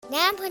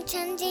Now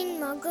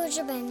pretending Muggles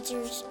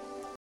Adventures.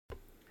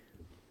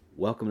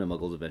 Welcome to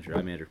Muggles Adventure.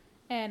 I'm Andrew.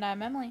 And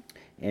I'm Emily.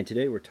 And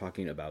today we're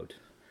talking about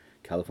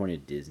California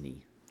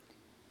Disney.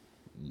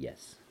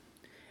 Yes.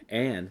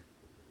 And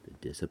the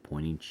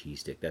disappointing cheese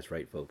stick. That's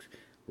right, folks.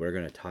 We're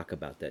going to talk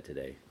about that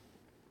today.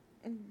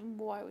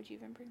 Why would you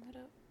even bring that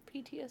up?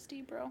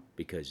 PTSD, bro.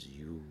 Because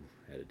you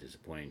had a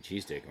disappointing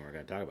cheese stick and we're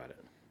going to talk about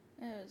it.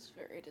 It was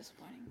very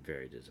disappointing.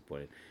 Very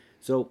disappointing.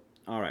 So,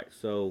 alright.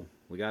 So,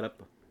 we got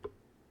up,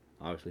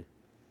 obviously,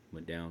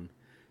 went down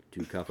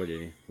to California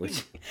Disney,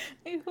 which...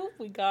 I hope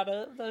we got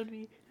up. That would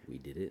be... We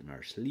did it in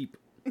our sleep.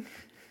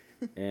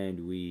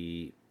 And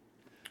we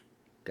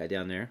got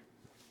down there.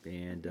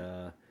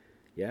 And,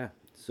 yeah.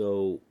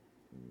 So,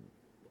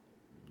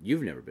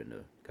 you've never been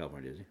to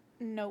California Disney.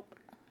 Nope.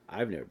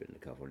 I've never been to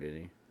California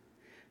Disney.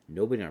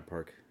 Nobody in our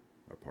park.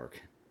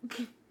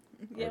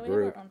 Yeah, our we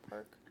group, have our own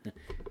park.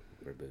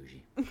 we're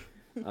bougie.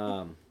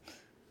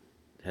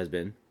 Has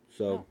been.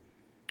 So, No.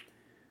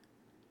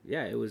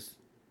 yeah, it was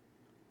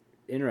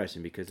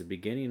interesting because the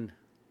beginning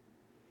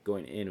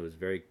going in was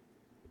very...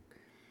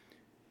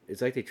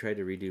 It's like they tried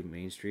to redo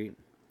Main Street,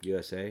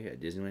 USA, at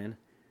Disneyland,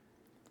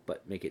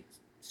 but make it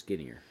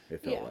skinnier,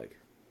 it felt like.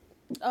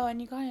 Oh,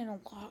 and you got in a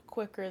lot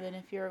quicker than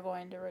if you were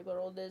going to regular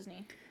old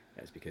Disney.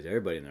 That's because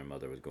everybody and their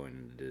mother was going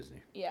into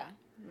Disney. Yeah.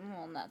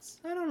 Well, and that's...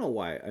 I don't know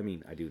why. I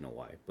mean, I do know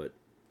why, but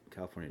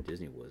California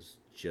Disney was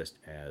just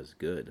as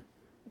good.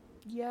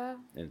 Yeah.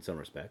 In some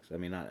respects. I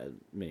mean, not as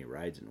many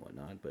rides and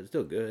whatnot, but it's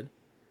still good.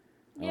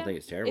 I don't think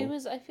it's terrible.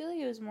 I feel like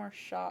it was more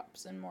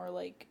shops and more,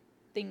 like,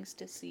 things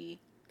to see.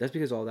 That's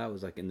because all that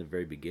was, like, in the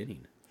very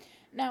beginning.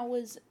 Now,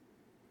 was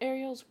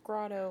Ariel's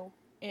Grotto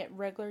at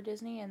regular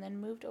Disney and then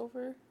moved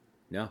over?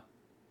 No.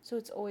 So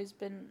it's always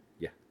been...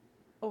 Yeah.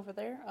 Over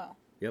there? Oh.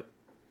 Yep.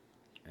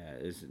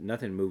 There's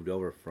nothing moved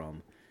over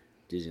from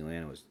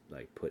Disneyland. It was,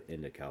 like, put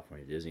into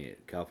California Disney.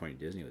 California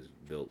Disney was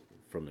built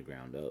from the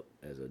ground up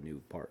as a new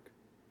park.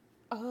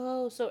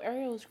 Oh, so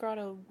Ariel's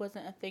Grotto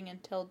wasn't a thing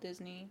until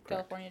Disney,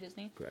 Correct. California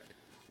Disney? Correct.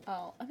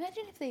 Oh,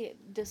 imagine if they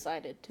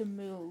decided to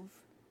move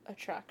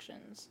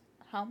attractions.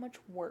 How much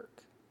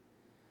work?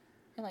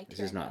 And like,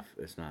 It's not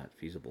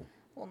feasible.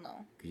 Well,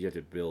 no. Because you have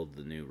to build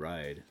the new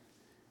ride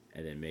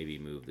and then maybe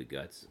move the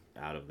guts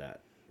out of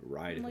that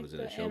ride if Like it was in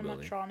the a show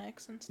building.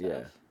 animatronics and stuff.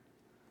 Yeah.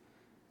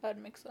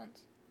 That'd make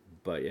sense.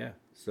 But yeah,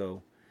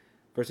 so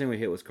first thing we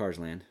hit was Cars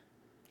Land.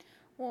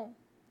 Well,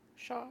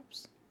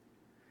 shops.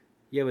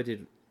 Yeah, but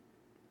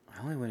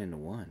I only went into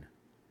one.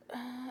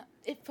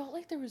 It felt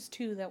like there was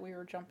two that we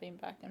were jumping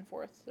back and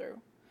forth through.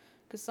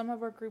 Because some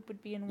of our group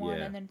would be in one,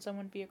 Yeah. and then some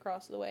would be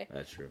across the way.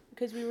 That's true.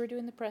 Because we were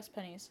doing the press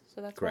pennies, so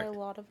that's Correct. why a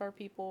lot of our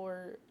people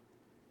were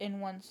in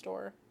one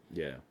store.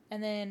 Yeah.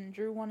 And then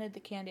Drew wanted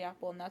the candy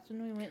apple, and that's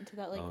when we went into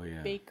that, like, Oh,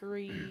 yeah.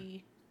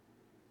 bakery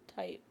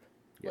type.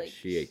 Yeah, like,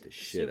 she ate the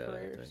shit out of super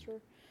that rare thing.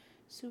 store.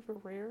 Super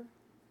rare?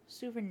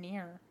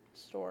 Souvenir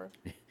store.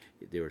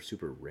 They were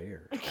super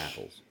rare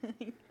apples.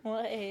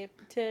 Well, hey,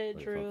 to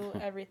What Drew, the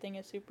fuck? everything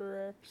is super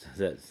rare. So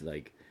that's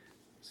like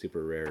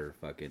super rare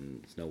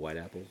fucking Snow White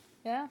apples.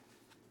 Yeah.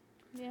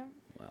 Yeah.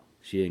 Wow.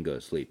 She didn't go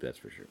to sleep, that's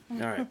for sure. All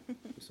right.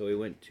 So we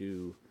went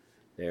to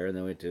there and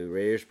then went to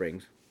Radiator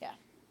Springs. Yeah.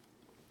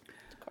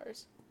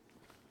 Cars.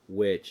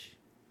 Which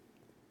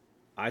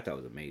I thought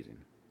was amazing.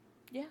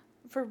 Yeah.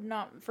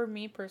 For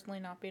me personally,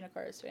 not being a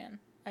Cars fan,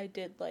 I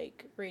did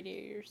like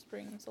Radiator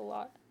Springs a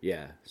lot.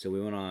 Yeah. So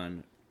we went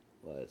on,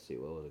 well, let's see,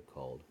 what was it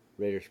called?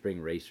 Radiator Spring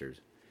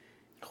Racers.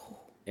 Oh.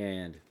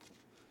 And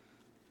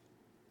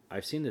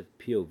I've seen the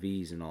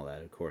POVs and all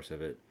that, of course,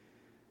 of it.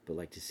 But,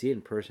 like, to see it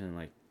in person and,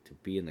 like, to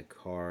be in the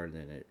car and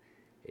then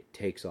it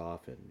takes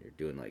off and you're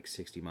doing, like,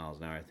 60 miles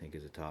an hour, I think,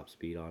 is the top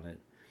speed on it.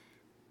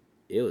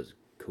 It was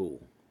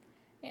cool.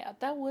 Yeah,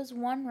 that was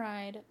one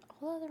ride.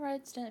 All other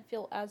rides didn't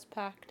feel as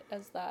packed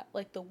as that.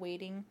 Like, the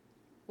waiting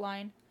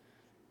line.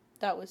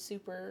 That was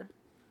super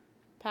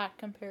packed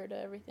compared to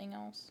everything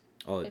else.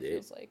 Oh, it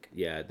feels like.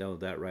 Yeah, no,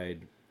 that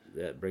ride,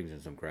 that brings in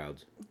some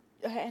crowds.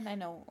 And I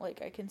know,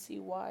 like, I can see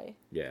why.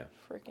 Yeah.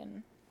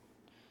 Freaking...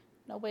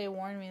 Nobody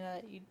warned me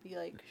that you'd be,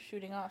 like,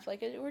 shooting off.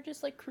 Like, we're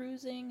just, like,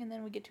 cruising, and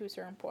then we get to a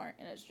certain point,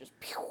 and it's just...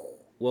 Pew!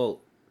 Well,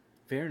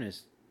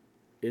 fairness,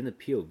 in the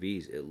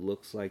POVs, it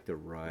looks like the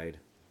ride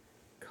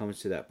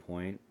comes to that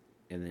point,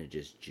 and then it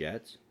just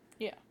jets.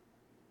 Yeah.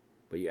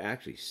 But you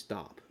actually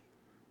stop.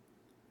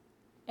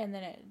 And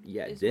then it...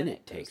 Yeah, is then when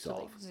it takes goes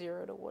to, off. like,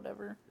 0 to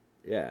whatever.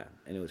 Yeah,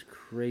 and it was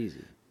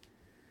crazy.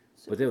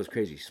 Super But then it was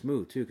crazy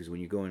smooth, too, because when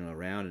you're going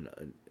around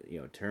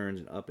and, turns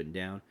and up and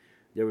down,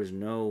 there was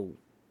no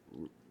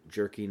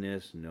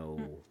jerkiness, no...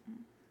 Mm-hmm.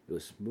 It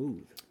was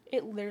smooth.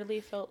 It literally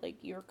felt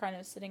like you were kind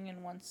of sitting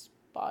in one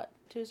spot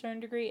to a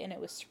certain degree, and it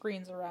was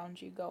screens around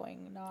you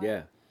going, not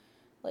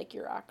like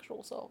your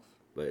actual self.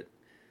 But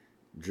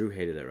Drew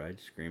hated that ride,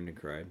 screamed and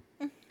cried.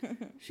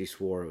 She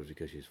swore it was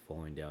because she was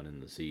falling down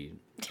in the sea.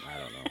 I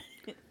don't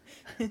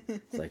know.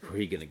 It's like, where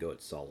are you going to go?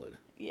 It's solid.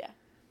 Yeah.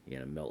 You're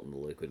going to melt in the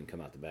liquid and come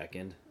out the back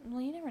end?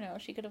 Well, you never know.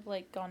 She could have,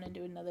 like, gone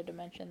into another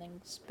dimension, then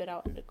spit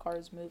out into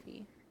Cars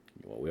movie.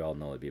 Well, we all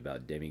know it'd be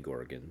about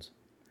demigorgons.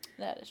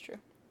 That is true.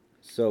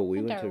 So we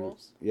And went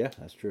direwolves. to... Yeah,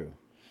 that's true.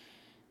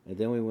 And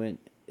then we went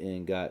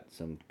and got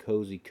some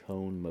Cozy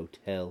Cone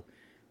Motel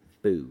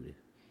food.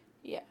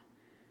 Yeah.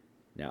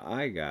 Now,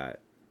 I got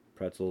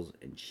pretzels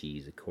and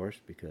cheese, of course,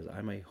 because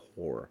I'm a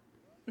whore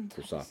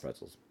for soft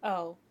pretzels.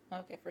 Oh,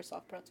 okay. For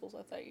soft pretzels,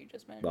 I thought you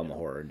just meant. Well, I'm a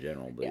whore in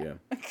general, but yeah.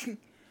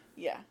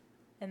 Yeah.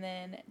 And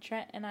then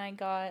Trent and I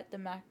got the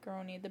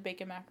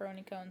bacon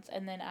macaroni cones.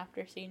 And then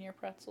after seeing your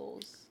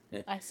pretzels,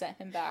 I sent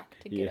him back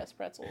to get us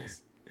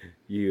pretzels.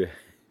 You...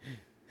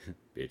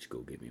 Bitch, go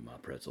get me my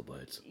pretzel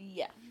bites.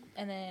 Yeah.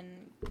 And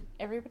then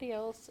everybody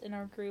else in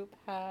our group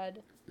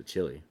had... The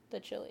chili.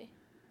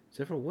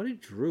 Except for, what did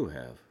Drew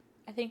have?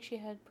 I think she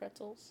had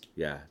pretzels.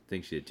 Yeah, I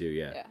think she did too,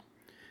 yeah. Yeah.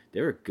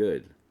 They were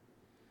good.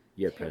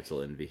 You had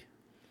pretzel envy.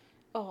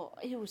 Oh,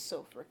 it was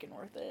so freaking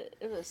worth it.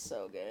 It was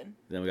so good.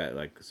 Then we got,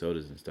 like,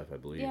 sodas and stuff, I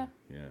believe. Yeah.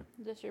 Yeah.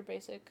 Just your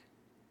basic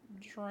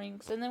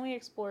drinks. And then we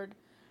explored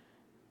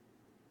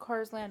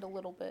Cars Land a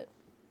little bit.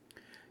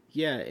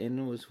 Yeah, and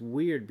it was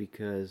weird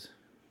because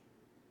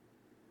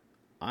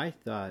I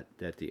thought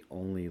that the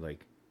only,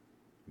 like,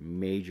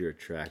 major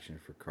attraction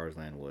for Cars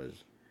Land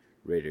was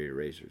Radiator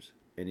Racers.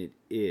 And it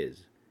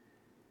is.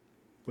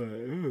 But,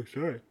 oh,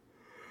 sorry.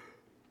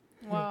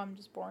 Wow, I'm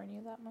just boring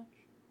you that much.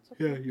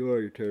 Okay. Yeah, you are.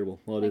 You're terrible.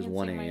 Well, it is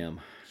 1 a.m.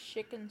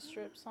 Chicken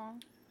strip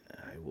song.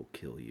 I will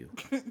kill you.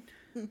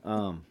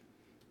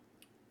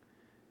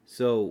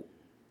 So,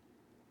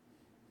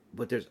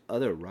 but there's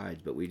other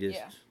rides, but we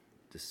just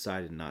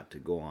decided not to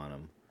go on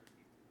them.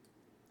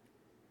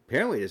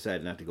 Apparently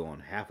decided not to go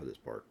on half of this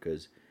park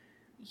because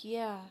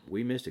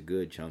we missed a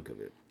good chunk of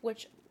it.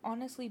 Which,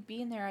 honestly,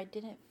 being there, I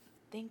didn't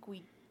think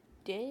we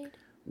did.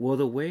 Well,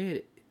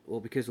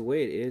 because the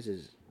way it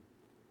is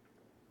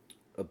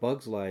A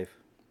Bug's Life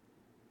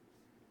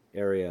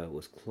area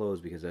was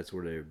closed because that's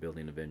where they were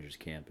building Avengers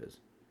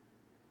Campus.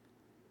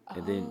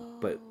 And then,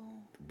 but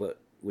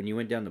when you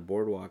went down the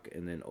boardwalk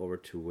and then over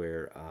to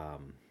where,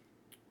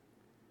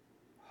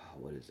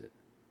 what is it?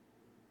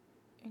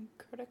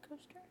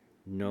 Incredicoaster?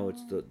 No,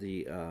 it's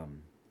the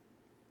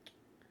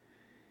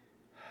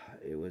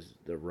it was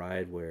the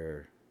ride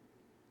where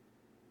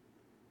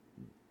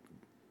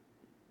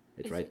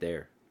it's right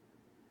there.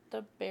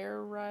 The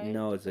bear ride?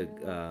 No, it's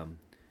oh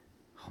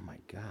my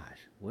gosh,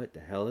 what the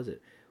hell is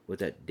it? With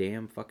that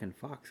damn fucking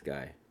fox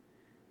guy.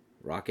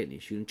 Rocket and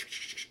he's shooting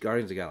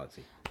Guardians of the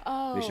Galaxy.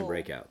 Oh. Mission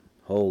Breakout.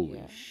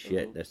 Holy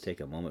shit. Oops. Let's take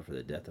a moment for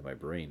the death of my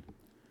brain.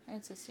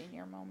 It's a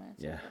senior moment.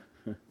 Yeah.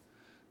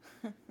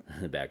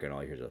 In the background,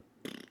 all you hear is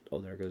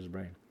there goes his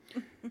brain.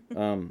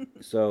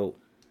 So,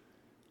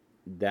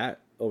 that,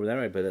 over that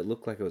ride, but it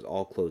looked like it was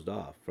all closed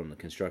off from the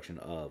construction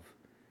of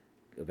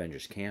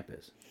Avengers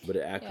Campus. But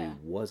it actually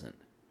wasn't.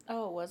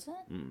 Oh, it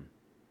wasn't? Mm.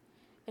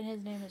 And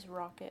his name is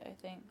Rocket, I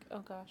think. Oh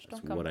gosh, don't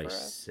That's come what for I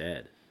us.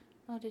 said.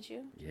 Oh, did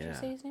you? Yeah. Did you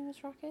say his name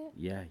was Rocket?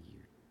 Yeah,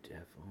 you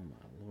deaf. Oh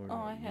my lord.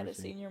 Oh, I had a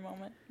senior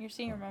moment. Your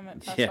senior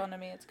moment passed on to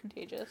me. It's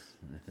contagious.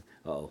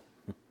 Oh,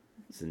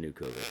 it's the new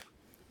COVID.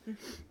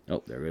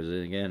 Oh, there goes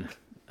it again.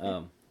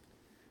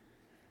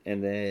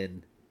 And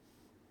then,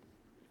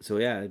 so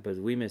yeah, but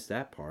we missed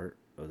that part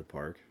of the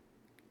park.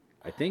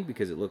 I think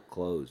because it looked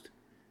closed,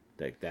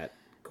 like that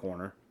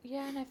corner.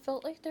 Yeah, and I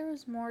felt like there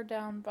was more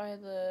down by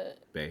the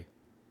Bay.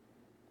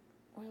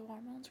 Where the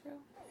watermelons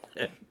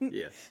grow?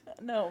 Yes.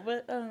 No,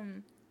 but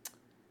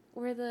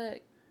where the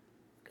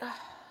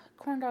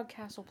Corn Dog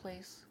Castle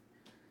place,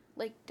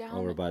 like down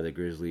over by the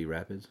Grizzly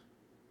Rapids.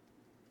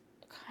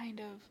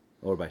 Kind of.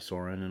 Over by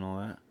Soren and all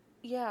that.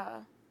 Yeah,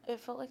 it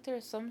felt like there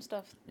was some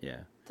stuff. Yeah.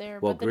 There.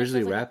 Well, but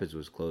Grizzly Rapids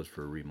was closed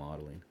for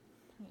remodeling.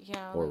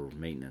 Yeah. Or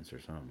maintenance or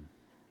something.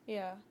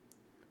 Yeah.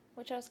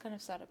 Which I was kind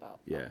of sad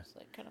about. Yeah. I was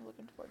like kind of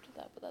looking forward to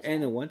that, but that's. And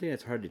fine. the one thing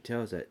that's hard to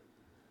tell is that,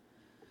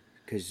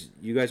 because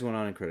you guys went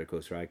on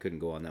Incredicoaster, I couldn't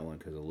go on that one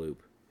because of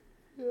Loop.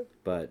 Yeah.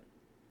 But,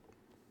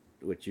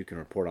 which you can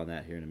report on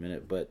that here in a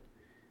minute. But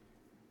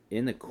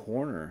in the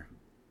corner,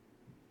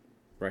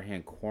 right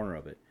hand corner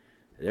of it,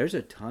 there's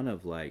a ton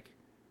of like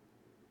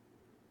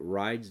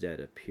rides that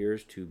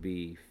appears to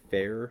be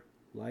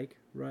fair-like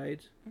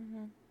rides.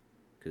 Mm-hmm.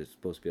 Because it's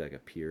supposed to be like a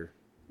pier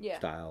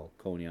style,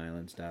 Coney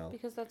Island style.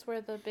 Because that's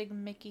where the big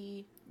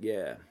Mickey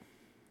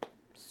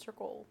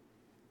circle.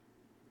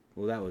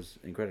 Well, that was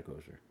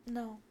Incredicoaster.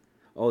 No.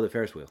 Oh, the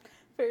Ferris wheel.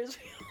 Ferris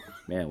wheel.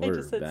 Man, we're I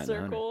just said batting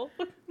circle.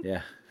 100.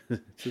 Yeah,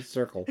 it's a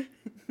circle.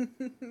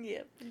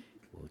 Yep.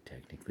 Well,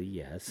 technically,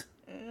 yes.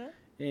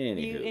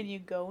 Anywho. You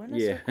go in a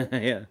circle?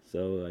 Yeah.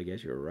 So I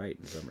guess you're right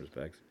in some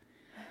respects.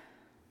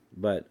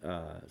 But,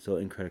 so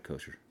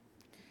Incredicoaster.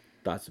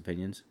 Thoughts,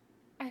 opinions?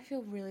 I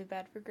feel really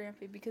bad for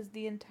Grampy because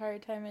the entire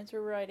time as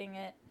we're riding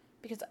it,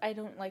 because I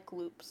don't like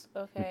loops,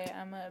 okay?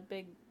 I'm a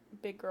big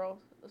girl.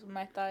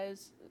 My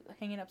thighs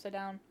hanging upside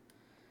down.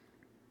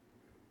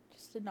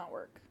 Just did not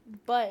work.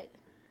 But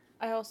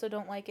I also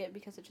don't like it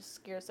because it just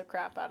scares the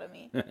crap out of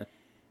me.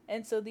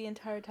 And so the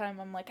entire time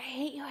I'm like, I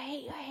hate you, I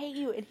hate you, I hate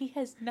you. And he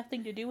has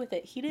nothing to do with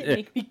it. He didn't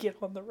make me get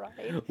on the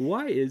ride.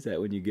 Why is that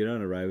when you get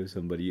on a ride with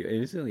somebody, you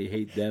instantly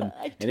hate them?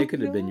 And it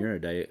could have been your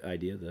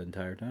idea the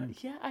entire time.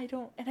 Yeah, I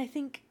don't. And I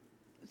think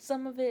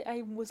some of it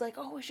I was like,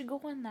 oh, I should go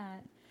on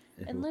that.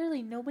 And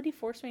literally nobody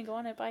forced me to go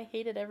on it, but I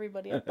hated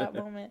everybody at that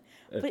moment.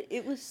 But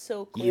it was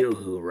so quick. You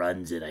who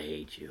runs it, I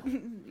hate you.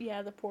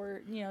 Yeah, the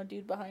poor,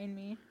 dude behind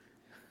me.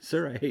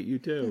 Sir, I hate you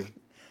too.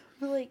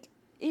 But, like,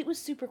 it was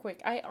super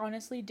quick. I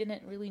honestly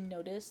didn't really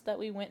notice that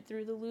we went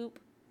through the loop.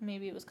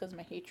 Maybe it was because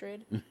my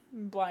hatred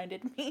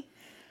blinded me.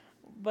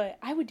 But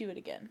I would do it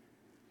again.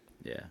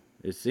 Yeah.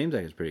 It seems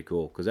like it's pretty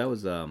cool. Because that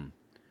was, I think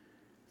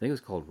it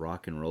was called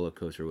Rock and Roller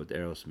Coaster with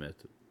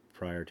Aerosmith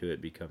prior to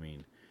it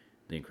becoming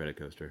the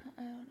Incredicoaster.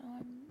 I don't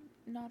know.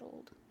 I'm not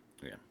old.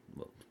 Yeah.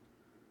 Well,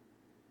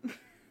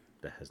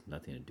 that has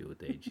nothing to do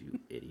with age, you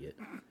idiot.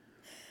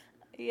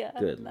 Yeah.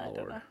 Good I Lord.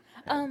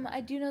 don't know.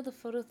 I do know the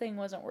photo thing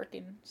wasn't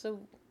working. So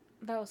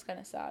that was kind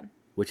of sad.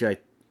 Which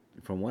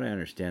from what I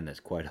understand,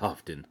 that's quite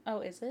often. Oh,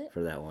 is it?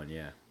 For that one,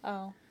 yeah.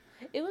 Oh.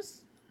 It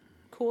was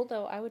cool,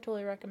 though. I would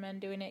totally recommend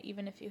doing it,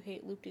 even if you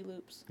hate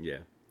loop-de-loops. Yeah.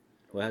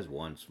 Well, it has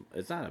one.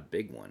 It's not a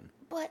big one.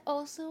 But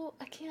also,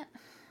 I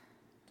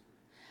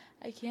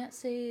can't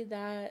say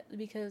that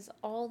because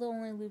all the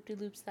only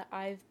loop-de-loops that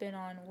I've been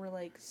on were,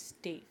 like,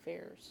 state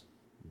fairs.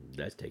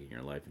 That's taking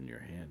your life in your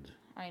hands.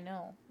 I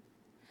know.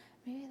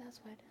 Maybe that's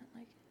why I didn't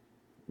like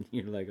it.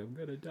 You're like, I'm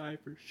gonna die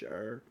for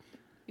sure.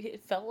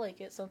 It felt like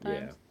it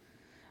sometimes. Yeah.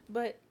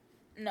 But,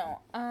 no.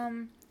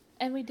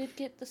 And we did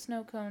get the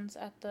snow cones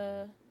at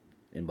the...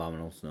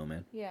 Abominable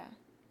Snowman. Yeah.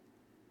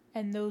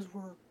 And those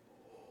were...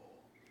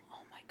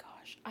 Oh my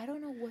gosh. I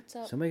don't know what's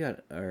up.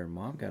 Our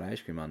mom got ice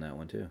cream on that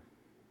one too.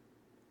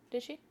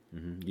 Did she?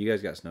 Mm-hmm. You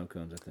guys got snow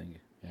cones, I think.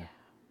 Yeah.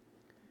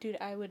 Dude,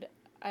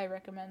 I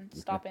recommend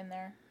stopping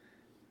there.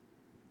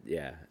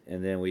 Yeah.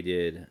 And then we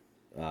did,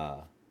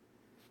 now,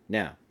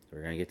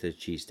 we're going to get to the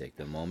cheese stick,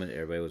 the moment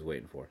everybody was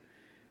waiting for.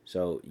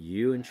 So,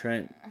 you and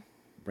Trent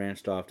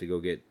branched off to go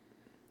get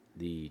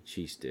the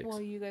cheese sticks.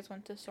 Well, you guys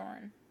went to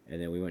Soren.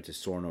 And then we went to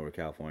Soren over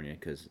California,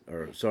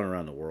 or Soren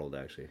around the world,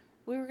 actually.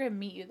 We were going to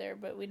meet you there,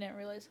 but we didn't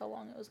realize how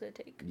long it was going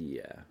to take.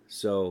 Yeah.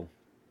 So,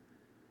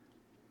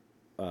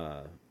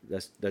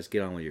 let's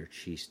get on with your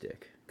cheese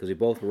stick. Because we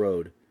both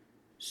rode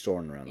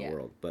Soren around the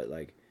world. But,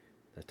 like,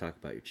 let's talk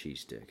about your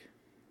cheese stick.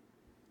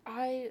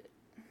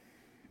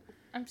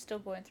 I'm still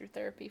going through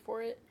therapy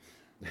for it.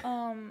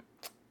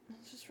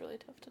 It's just really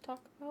tough to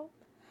talk about.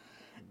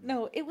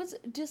 No, it was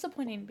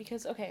disappointing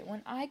because, okay,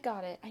 when I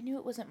got it, I knew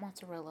it wasn't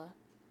mozzarella.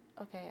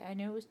 Okay, I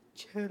knew it was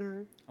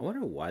cheddar. I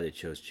wonder why they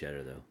chose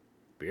cheddar, though.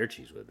 Beer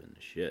cheese would have been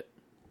the shit.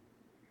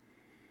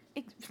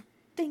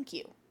 Thank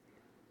you.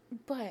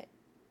 But,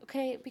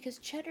 okay, because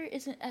cheddar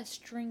isn't as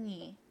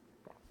stringy.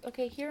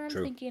 Okay, here I'm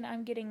thinking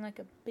I'm getting like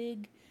a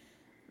big,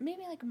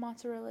 maybe like a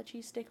mozzarella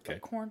cheese stick, but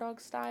corn dog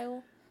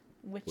style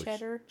with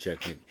cheddar.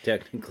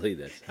 Technically,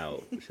 that's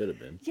how it should have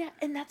been. Yeah,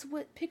 and that's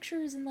what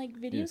pictures and like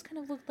videos kind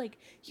of look like.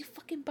 You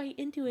fucking bite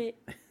into it,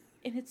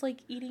 and it's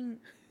like eating,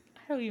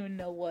 I don't even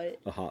know what.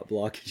 A hot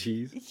block of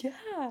cheese?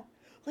 Yeah.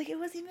 Like, it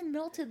wasn't even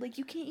melted. Like,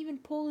 you can't even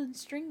pull and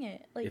string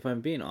it. Like, if I'm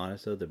being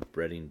honest, though, the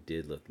breading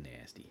did look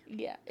nasty.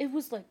 Yeah, it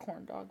was like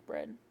corn dog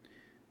bread.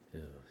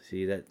 Ew.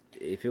 See, that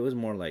if it was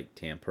more like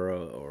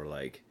tempura or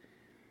like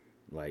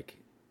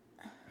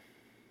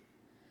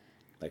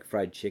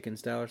fried chicken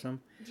style or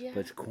something. Yeah.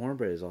 But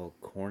cornbread is all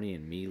corny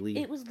and mealy.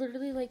 It was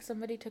literally like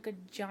somebody took a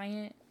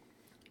giant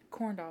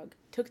corn dog,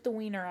 took the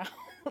wiener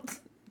out.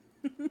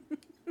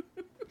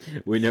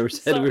 We never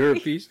said we were a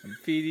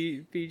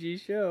PG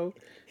show.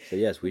 So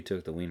yes, we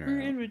took the wiener out. We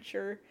were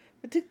immature.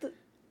 We took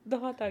the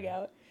hot dog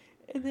out.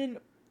 And then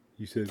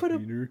you said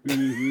wiener.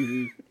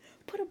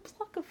 Put a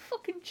block of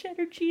fucking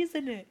cheddar cheese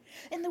in it.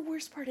 And the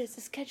worst part is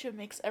this ketchup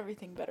makes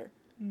everything better.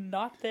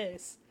 Not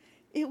this.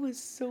 It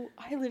was so...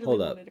 I literally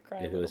wanted to cry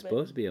a little bit. If it was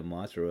supposed to be a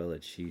mozzarella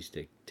cheese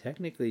stick,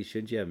 technically,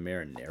 shouldn't you have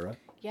marinara?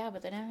 Yeah,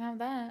 but they didn't have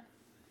that.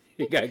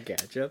 You got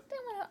ketchup? They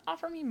want to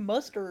offer me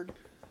mustard.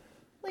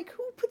 Like,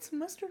 who puts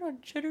mustard on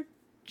cheddar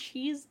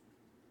cheese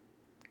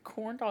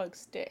corn dog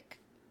stick?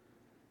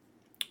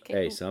 Okay,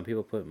 hey, some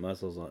people put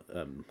mussels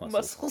on...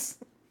 Mussels.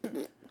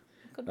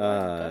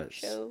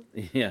 Show.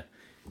 Yeah.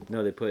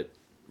 No, they put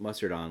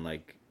mustard on,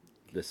 like,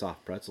 the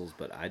soft pretzels,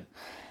 but I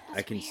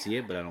can see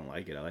it, but I don't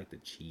like it. I like the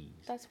cheese.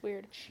 That's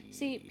weird.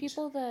 See,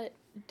 people that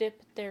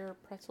dip their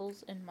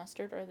pretzels in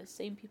mustard are the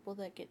same people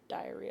that get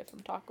diarrhea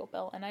from Taco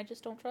Bell, and I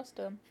just don't trust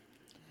them.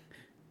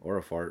 Or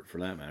a fart, for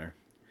that matter.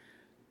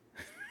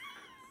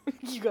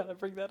 You gotta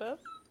bring that up.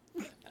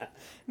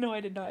 No,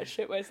 I did not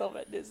shit myself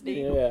at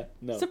Disney. Yeah,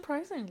 no.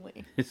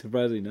 Surprisingly.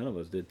 Surprisingly, none of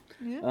us did.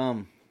 Yeah.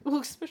 Well,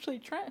 especially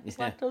Trent. He's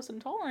lactose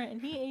intolerant,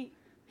 and he ate...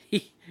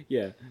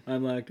 Yeah,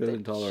 I'm lactose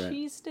intolerant.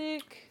 Cheese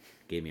stick.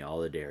 Gave me all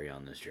the dairy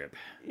on this trip.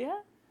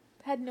 Yeah.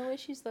 Had no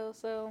issues, though,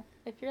 so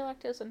if you're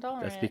lactose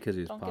intolerant, that's because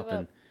he was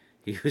popping...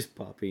 He was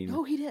popping...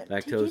 No, he didn't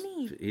lactose. Take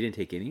any. He didn't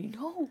take any?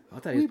 No. I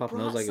thought he was popping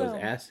those like it was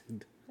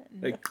acid.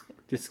 Like,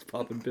 just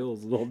popping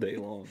pills all day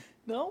long.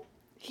 No.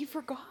 He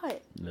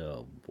forgot.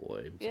 Oh,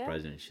 boy. I'm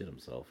surprised he didn't shit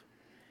himself.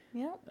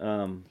 Yeah.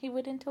 He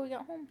wouldn't until we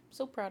got home.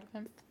 So proud of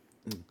him.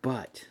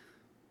 But...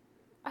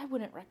 I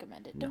wouldn't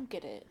recommend it. No. Don't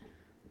get it.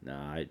 No,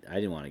 I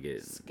didn't want to get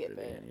it. Skip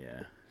it.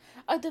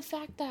 Yeah. The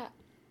fact that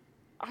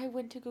I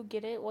went to go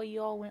get it while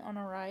you all went on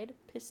a ride.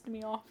 Pissed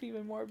me off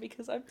even more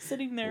because I'm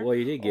sitting there. Well,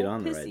 you did get all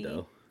on the pissy. ride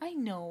though. I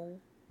know.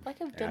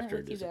 Like I've done After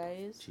it with you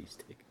guys.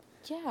 cheesesteak.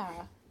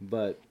 Yeah.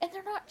 But And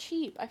they're not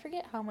cheap. I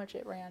forget how much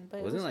it ran,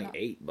 but wasn't it was like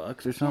not...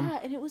 $8 or something? Yeah,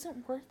 and it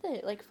wasn't worth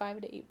it. Like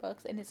 $5 to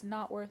 $8, and it's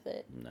not worth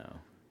it. No.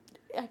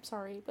 I'm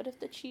sorry, but if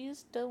the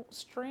cheese don't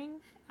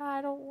string,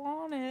 I don't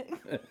want it.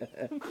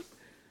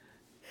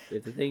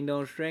 If the thing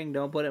don't string,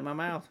 don't put it in my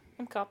mouth.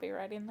 I'm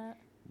copywriting that.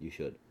 You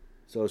should.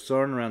 So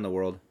soaring around the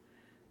world,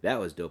 that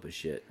was dope as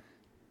shit.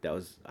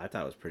 I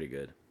thought it was pretty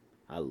good.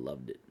 I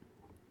loved it.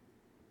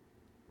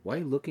 Why are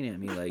you looking at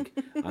me like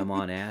I'm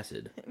on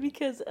acid?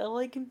 Because all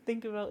I can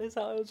think about is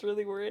how I was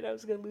really worried I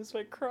was gonna lose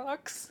my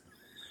Crocs.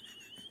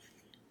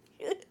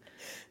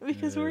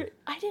 Because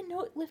I didn't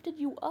know it lifted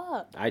you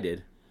up. I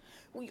did.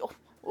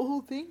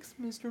 Oh, thanks,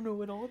 Mr.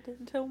 Know-It-All.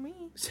 Didn't tell me.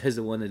 Says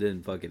the one that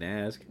didn't fucking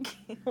ask.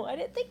 Well, I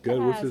didn't think Dad,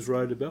 to what's ask. this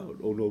ride about?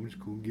 Oh no, I'm just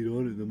gonna get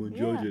on it and I'm gonna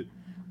judge it.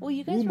 Well,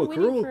 you guys Ooh, were my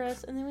waiting for Crocs.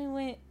 us, and then we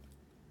went...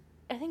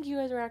 I think you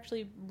guys were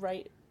actually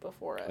right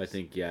before us. I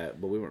think, yeah,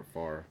 but we weren't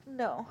far.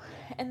 No.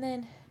 And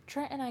then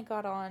Trent and I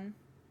got on,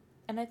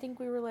 and I think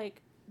we were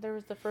like... There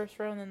was the first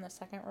row, and then the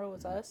second row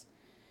was us.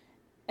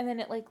 And then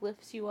it, like,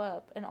 lifts you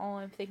up, and all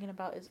I'm thinking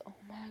about is, oh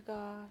my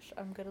gosh,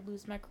 I'm gonna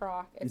lose my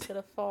Croc. It's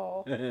gonna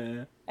fall.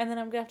 And then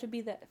I'm gonna have to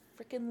be that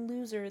freaking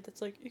loser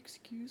that's like,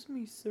 excuse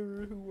me,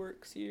 sir, who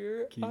works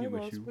here. Can you I get my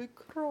lost shoe?" my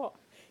Croc.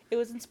 It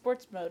was in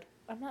sports mode.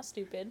 I'm not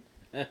stupid.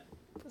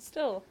 But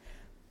still,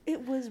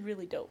 it was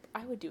really dope.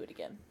 I would do it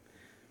again.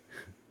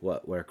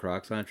 What, wear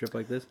Crocs on a trip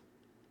like this?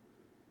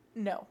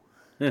 No.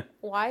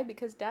 Why?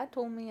 Because Dad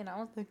told me, and I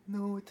was like,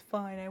 no, it's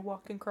fine. I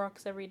walk in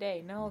Crocs every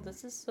day. No,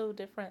 this is so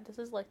different. This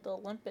is like the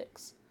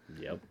Olympics.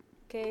 Yep.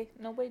 Okay?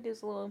 Nobody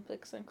does the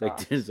Olympics in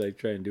Crocs. Like, it's like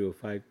trying to do a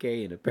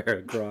 5K in a pair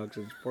of Crocs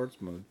in sports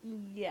mode.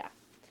 Yeah.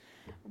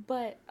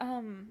 But,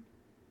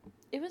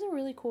 it was a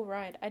really cool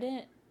ride. I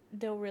didn't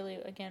know really,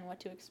 again, what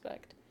to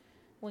expect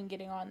when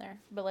getting on there.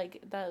 But,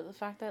 like, the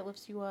fact that it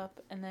lifts you up,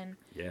 and then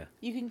Yeah.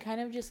 you can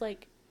kind of just,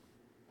 like,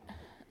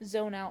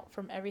 zone out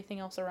from everything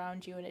else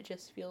around you, and it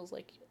just feels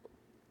like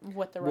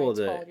what the ride's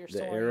called. You're the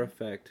soaring. air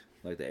effect,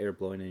 like the air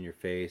blowing in your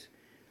face,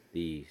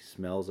 the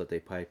smells that they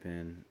pipe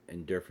in,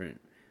 and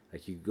different,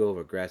 like you go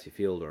over a grassy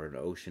field or an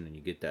ocean and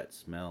you get that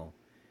smell.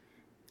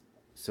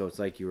 So it's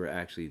like you were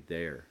actually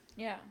there.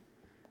 Yeah.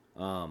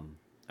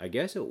 I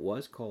guess it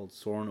was called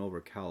Soaring Over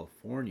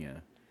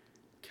California.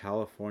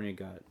 California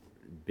got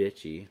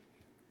bitchy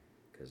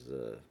because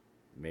the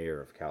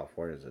mayor of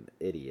California is an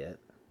idiot.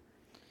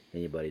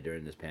 Anybody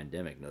during this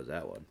pandemic knows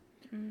that one.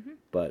 Mm-hmm.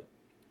 But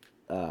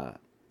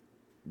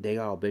they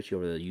got all bitchy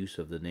over the use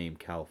of the name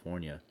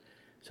California.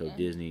 So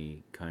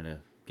Disney kind of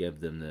gave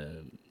them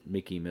the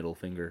Mickey middle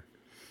finger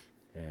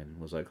and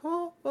was like,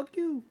 oh, fuck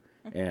you.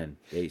 And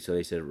they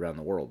said around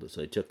the world.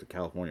 So they took the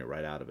California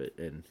right out of it.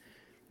 And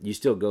you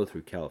still go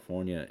through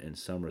California in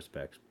some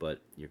respects,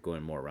 but you're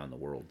going more around the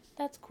world.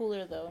 That's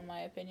cooler, though, in my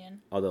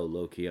opinion. Although,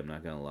 low-key, I'm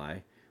not going to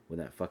lie, when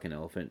that fucking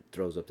elephant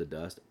throws up the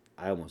dust,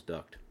 I almost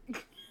ducked.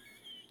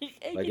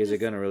 Like, is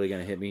it really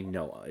gonna hit me?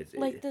 No.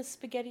 Like the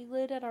spaghetti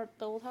lid at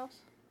the old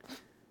house?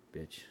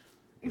 Bitch.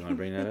 You want to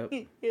bring that up?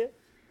 Yeah.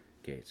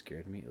 Okay, it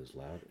scared me. It was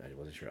loud. I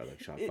wasn't sure. I like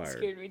shot It fire.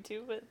 scared me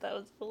too, but that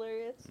was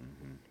hilarious.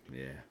 Mm-hmm.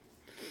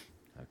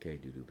 Yeah. Okay,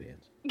 doo-doo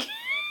bands.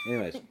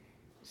 Anyways,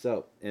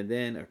 so, and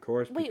then, of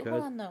course, Wait, because...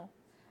 hold on, though.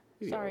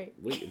 Sorry.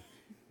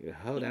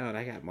 Hold on,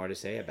 I got more to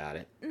say about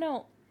it.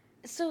 No.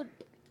 So,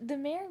 the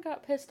mayor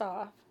got pissed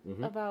off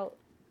about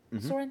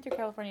soaring through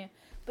California,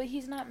 but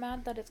he's not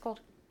mad that it's called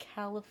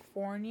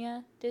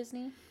California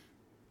Disney.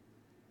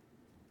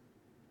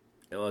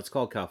 Well, it's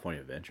called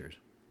California Adventures.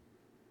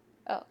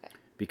 Oh, okay.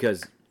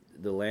 Because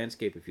the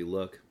landscape, if you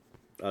look,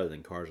 other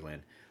than Cars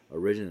Land,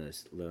 originally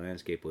the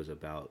landscape was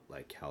about,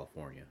 like,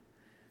 California.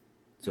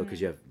 So,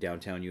 because you have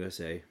downtown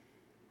USA,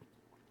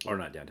 or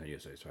not downtown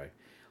USA, sorry,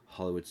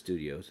 Hollywood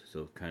Studios,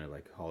 so kind of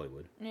like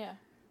Hollywood. Yeah.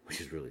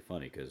 Which is really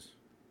funny, because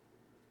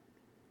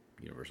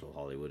Universal,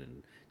 Hollywood,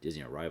 and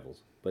Disney are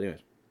rivals. But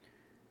anyways,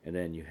 and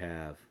then you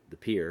have the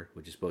pier,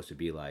 which is supposed to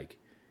be like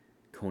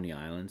Coney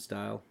Island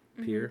style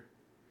pier.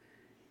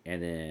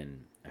 And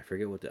then I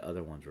forget what the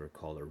other ones were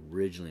called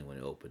originally when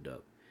it opened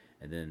up.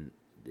 And then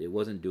it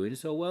wasn't doing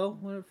so well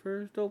when it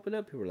first opened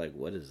up. People were like,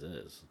 what is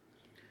this?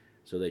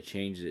 So they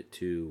changed it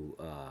to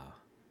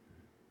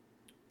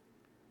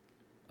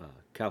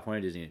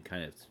California Disney and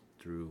kind of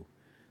threw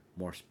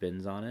more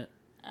spins on it.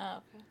 Oh,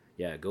 okay.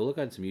 Yeah, go look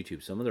on some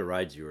YouTube. Some of the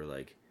rides you were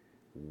like,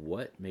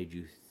 what made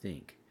you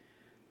think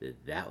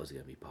that was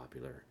going to be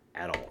popular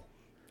at all?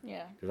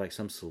 Yeah. There's like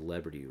some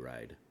celebrity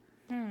ride.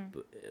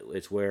 But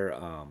it's where,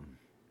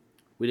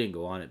 we didn't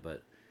go on it,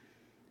 but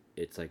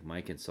it's like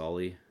Mike and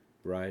Sully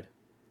ride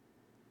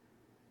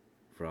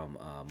from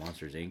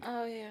Monsters, Inc.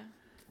 Oh, yeah.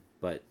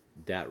 But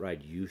that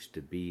ride used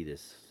to be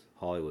this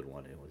Hollywood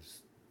one. It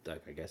was,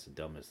 like, I guess, the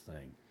dumbest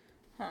thing.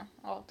 Huh.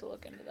 I'll have to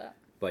look into that.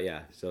 But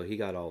yeah, so he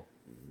got all,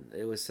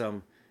 it was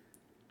some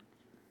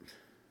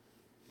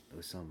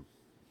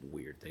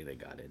weird thing they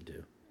got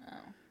into.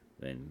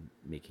 Oh. And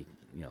Mickey,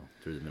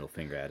 threw the middle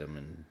finger at him,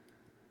 and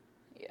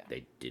Yeah.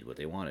 They did what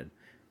they wanted.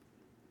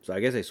 So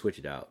I guess they switched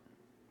it out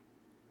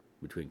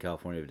between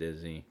California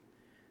Disney,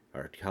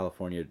 or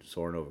California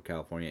soaring over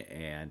California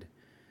and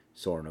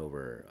soaring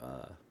over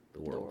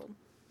the world.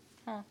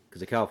 Huh.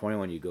 Because the California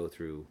one, you go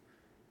through,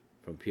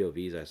 from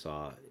POVs I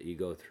saw, you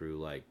go through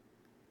like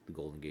the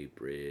Golden Gate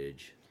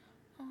Bridge,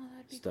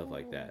 That'd be stuff cool.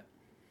 like that.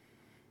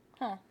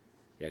 Huh.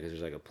 Yeah, because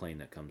there's like a plane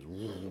that comes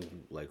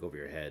like over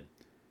your head,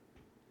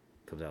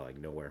 comes out like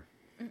nowhere.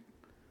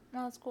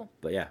 Oh, that's cool.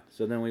 But yeah,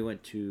 so then we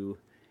went to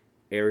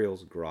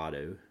Ariel's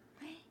Grotto,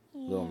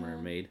 Yeah. Little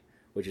Mermaid,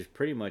 which is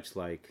pretty much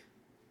like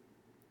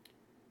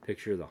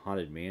picture the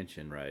Haunted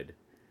Mansion ride.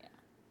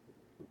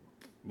 Yeah.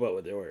 But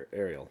with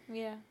Ariel.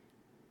 Yeah.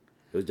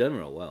 It was done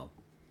real well.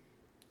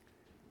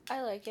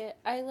 I like it.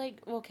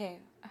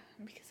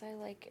 Because I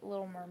like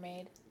Little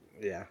Mermaid.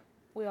 Yeah.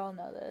 We all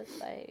know this.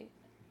 I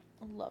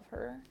love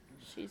her.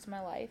 She's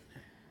my life.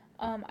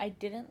 I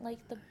didn't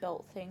like the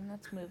belt thing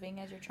that's moving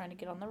as you're trying to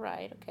get on the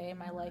ride. Okay,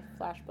 my life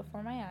flashed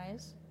before my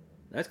eyes.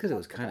 That's because it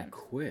was Multiple kind of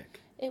times.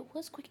 quick. It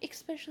was quick,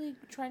 especially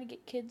trying to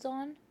get kids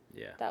on.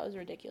 Yeah. That was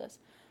ridiculous.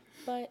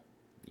 But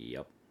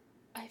Yep.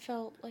 I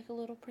felt like a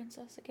little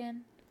princess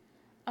again.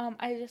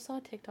 I just saw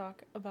a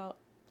TikTok about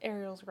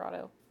Ariel's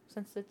Grotto.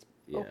 Since it's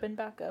opened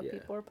back up,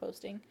 people are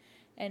posting.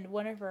 And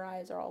one of her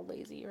eyes are all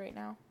lazy right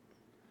now.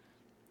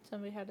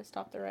 Somebody had to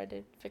stop the ride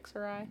to fix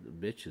her eye. The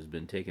bitch has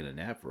been taking a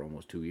nap for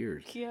almost 2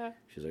 years. Yeah.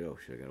 She's like, oh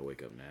shit, I gotta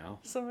wake up now.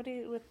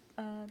 Somebody with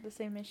the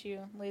same issue,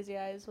 lazy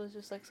eyes, was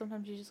just like,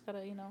 sometimes you just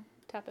gotta,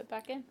 tap it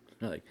back in.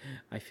 Like,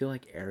 I feel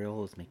like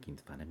Ariel is making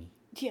fun of me.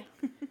 Yeah.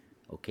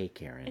 Okay,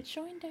 Karen. It's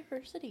showing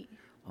diversity.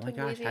 Oh my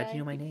gosh, how'd you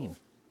know my name?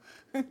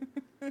 Oh,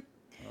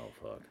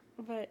 fuck.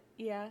 But,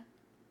 yeah.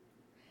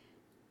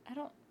 I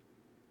don't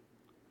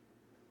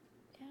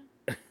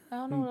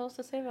know what else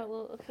to say about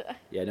Little...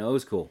 Yeah, no, it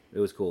was cool. It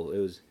was cool. It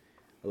was...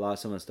 A lot of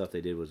some of the stuff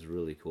they did was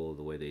really cool,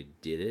 the way they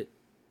did it.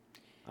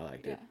 I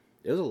liked it.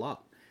 It was a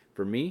lot.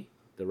 For me,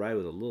 the ride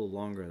was a little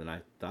longer than I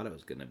thought it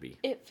was going to be.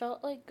 It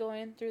felt like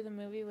going through the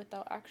movie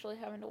without actually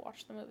having to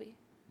watch the movie.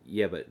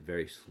 Yeah, but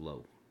very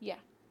slow. Yeah.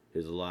 It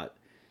was a lot.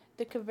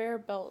 The conveyor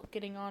belt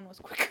getting on was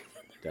quicker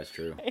than That's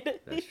true.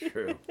 That's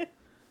true.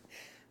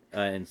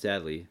 And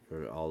sadly,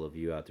 for all of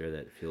you out there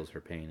that feels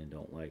her pain and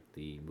don't like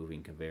the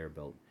moving conveyor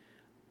belt,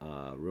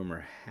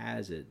 rumor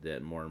has it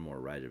that more and more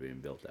rides are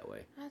being built that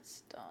way.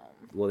 That's dumb.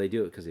 Well, they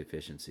do it because of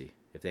efficiency.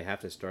 If they have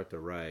to stop the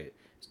ride,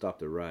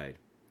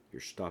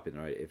 you're stopping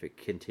the ride. If it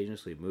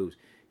continuously moves,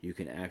 you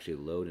can actually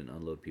load and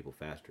unload people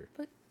faster.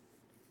 But,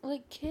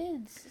 like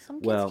kids,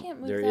 some kids can't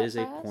move there that is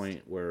fast. a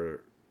point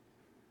where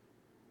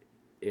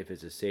if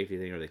it's a safety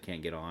thing or they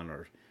can't get on,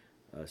 or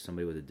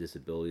somebody with a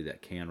disability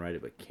that can ride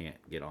it but can't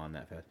get on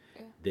that fast,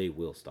 they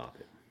will stop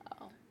it.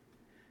 Oh.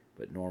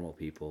 But normal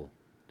people,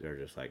 they're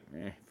just like,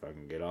 if I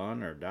can get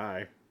on or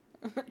die.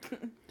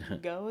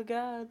 Go with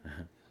God.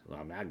 Well,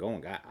 I'm not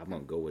going. I'm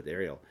going to go with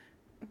Ariel.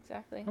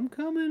 Exactly. I'm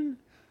coming.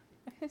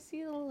 I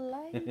see the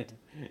light.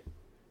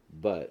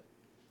 But,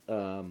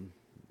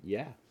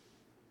 yeah.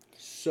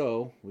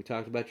 So, we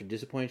talked about your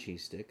disappointing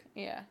cheese stick.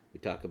 Yeah. We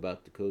talked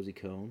about the cozy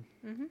cone.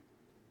 Mm-hmm.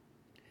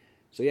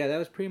 So, yeah, that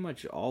was pretty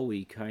much all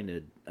we kind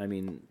of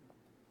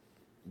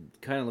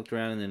looked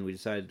around, and then we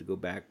decided to go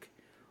back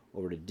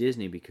over to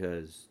Disney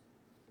because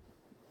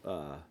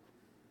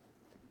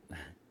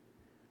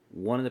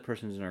one of the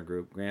persons in our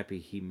group, Grampy,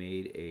 he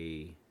made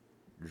a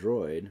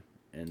droid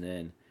and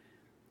then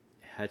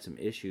had some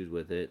issues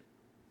with it.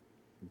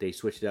 They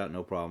switched it out,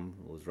 no problem.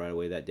 It was right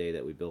away that day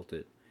that we built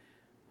it.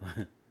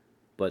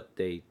 But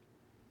they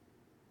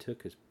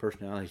took his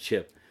personality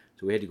chip,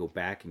 so we had to go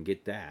back and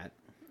get that.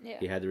 Yeah.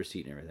 He had the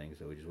receipt and everything,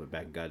 so we just went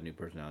back and got a new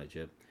personality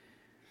chip.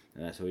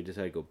 So we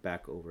decided to go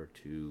back over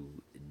to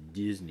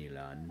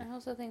Disneyland. I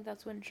also think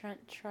that's when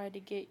Trent tried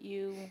to get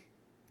you...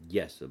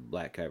 Yes, the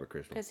black kyber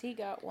crystal. Because he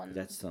got one.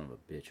 That son of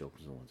a bitch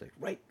opens the one's like,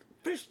 right,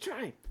 first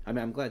try. I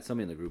mean, I'm glad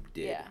somebody in the group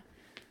did. Yeah.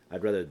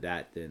 I'd rather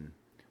that than...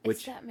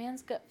 It's that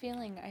man's gut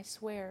feeling, I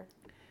swear.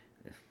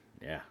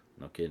 Yeah,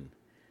 no kidding.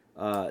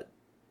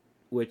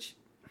 Which...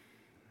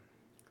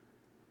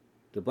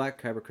 The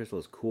black kyber crystal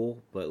is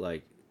cool, but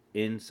like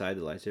inside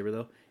the lightsaber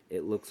though,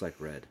 it looks like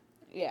red.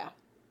 Yeah.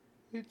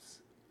 It's...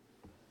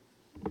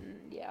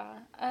 yeah.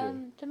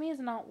 To me it's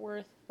not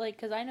worth... Like,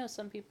 because I know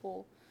some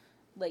people...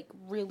 like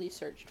really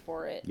searched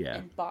for it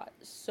and bought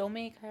so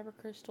many kyber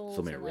crystals,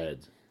 so many and,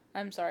 reds.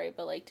 I'm sorry,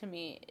 but like to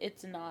me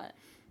it's not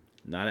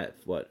at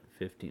what,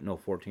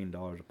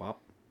 $14 a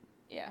pop.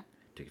 Yeah.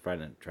 To try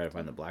to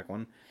find the black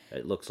one,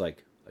 it looks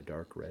like a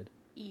dark red.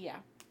 Yeah.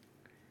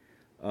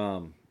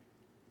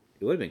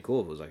 It would have been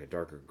cool if it was like a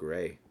darker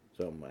gray,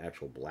 some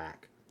actual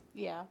black.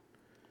 Yeah,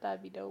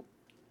 that'd be dope.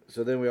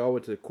 So then we all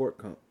went to the Coke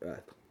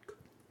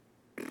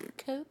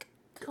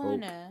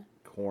Corner.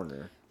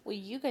 Corner. Well,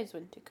 you guys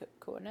went to Coke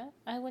Corner.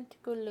 I went to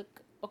go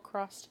look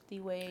across the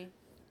way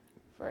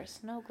for a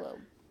snow globe.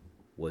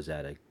 Was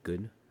that a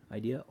good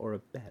idea or a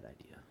bad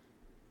idea?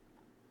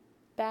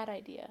 Bad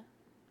idea.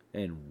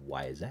 And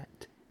why is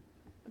that?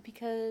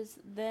 Because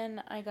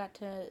then I got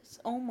to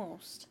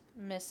almost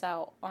miss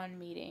out on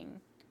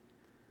meeting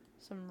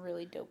some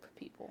really dope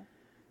people.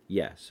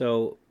 Yeah,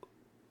 so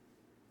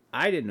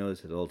I didn't know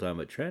this the whole time,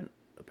 but Trent,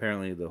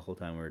 apparently the whole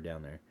time we were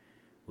down there,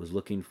 was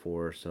looking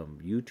for some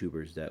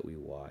YouTubers that we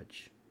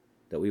watched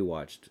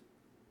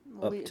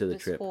up to the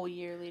This trip. whole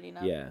year leading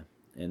up. Yeah,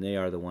 and they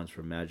are the ones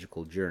from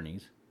Magical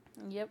Journeys.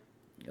 Yep.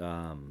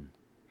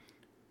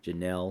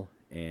 Janelle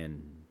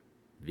and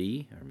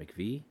V, or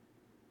McV,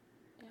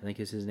 Yeah. I think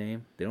is his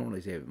name. They don't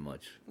really say it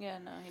much. Yeah,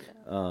 no, he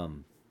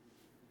doesn't.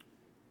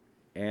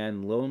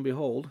 And lo and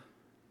behold,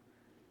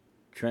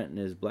 Trent and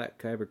his black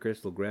kyber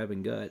crystal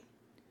grabbing gut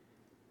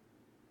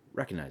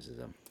recognizes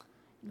them.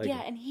 Like,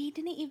 yeah, and he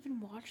didn't even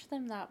watch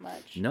them that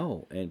much.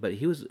 No, but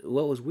he was.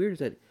 What was weird is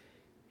that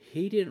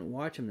he didn't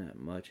watch them that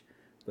much,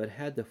 but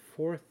had the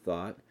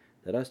forethought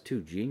that us two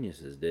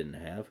geniuses didn't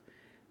have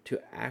to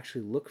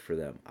actually look for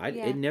them.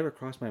 It never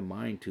crossed my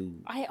mind to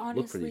I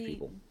look for these honestly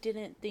people.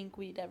 didn't think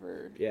we'd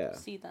ever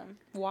see them.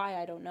 Why,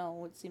 I don't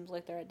know. It seems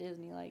like they're at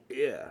Disney. Like,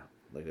 yeah,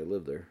 like I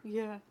live there.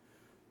 Yeah.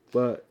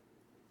 But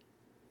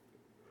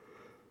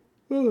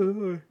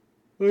yeah,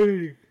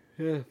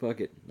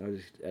 fuck it. I'll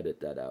just edit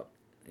that out.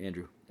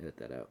 Andrew, edit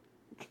that out.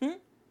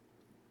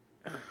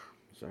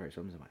 Sorry,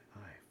 something's in my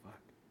eye. Fuck.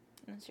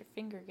 That's your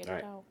finger. Get All it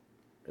right. out.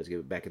 Let's get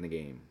it back in the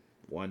game.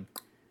 1,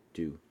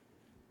 2,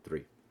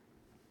 3.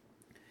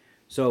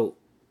 So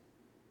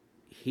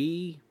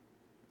he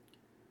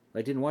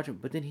didn't watch him,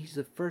 but then he's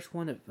the first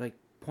one that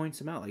points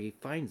them out. Like, he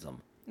finds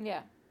them.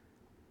 Yeah.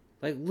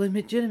 Like,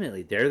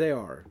 legitimately, there they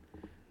are.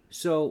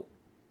 So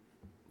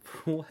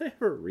for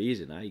whatever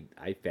reason, I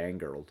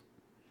fangirled.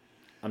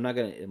 I'm not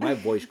gonna. My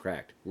voice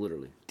cracked,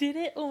 literally. Did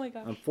it? Oh my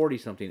gosh. I'm 40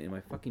 something, and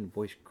my fucking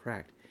voice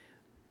cracked.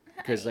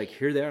 Because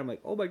here they are. I'm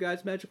like, oh my god,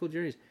 it's Magical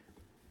Journeys.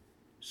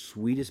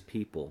 Sweetest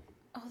people.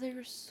 Oh, they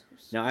were so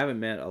sweet. Now I haven't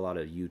met a lot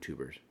of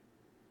YouTubers.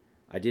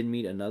 I did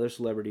meet another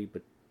celebrity,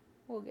 but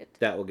we'll get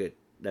to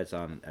that's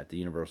on at the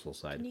Universal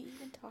side. Can you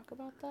even talk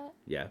about that?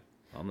 Yeah,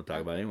 I'm gonna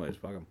talk about it anyways.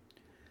 Fuck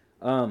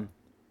them.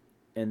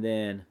 And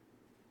then,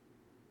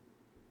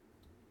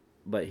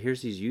 but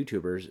here's these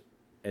YouTubers,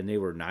 and they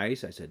were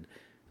nice. I said,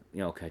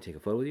 can I take a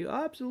photo with you?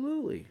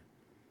 Absolutely.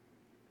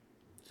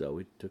 So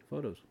we took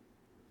photos.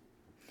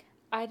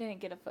 I didn't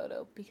get a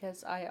photo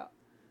because I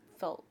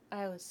felt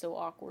I was so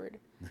awkward.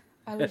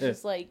 I was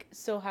just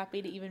so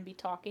happy to even be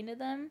talking to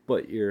them.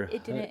 But your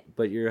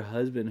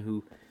husband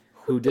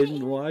who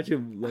didn't watch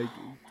him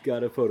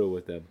got a photo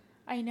with them.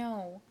 I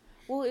know.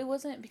 Well, it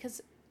wasn't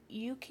because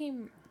you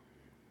came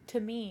to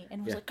me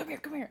and was like, come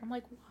here. I'm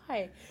like,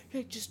 why?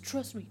 You're like, just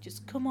trust me.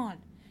 Just come on.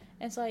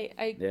 And so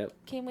I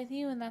came with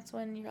you, and that's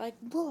when you're like,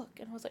 look.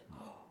 And I was like,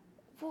 oh,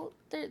 well,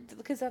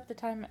 because at the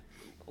time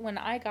when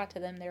I got to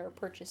them, they were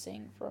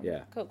purchasing from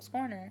Coke's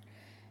Corner.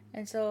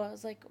 And so I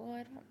was like, well,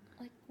 I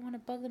don't want to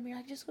bug them. You're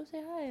like, just go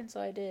say hi. And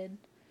so I did.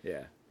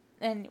 Yeah.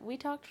 And we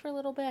talked for a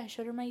little bit. I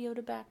showed her my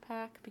Yoda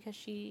backpack because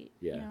she,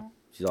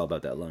 she's all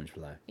about that lunch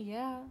fly.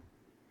 Yeah.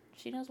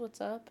 She knows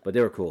what's up. But they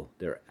were cool.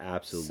 They were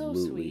absolutely,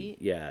 so sweet.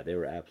 Yeah, they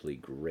were absolutely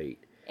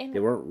great. And they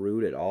weren't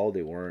rude at all.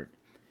 They weren't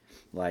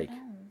like,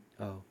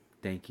 no. oh,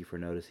 thank you for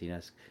noticing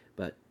us,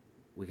 but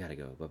we gotta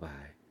go. Bye-bye.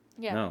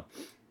 Yeah. No,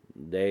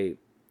 they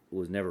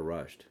was never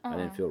rushed. I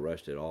didn't feel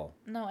rushed at all.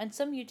 No, and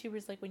some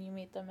YouTubers, when you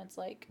meet them, it's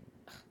like,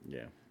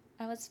 yeah,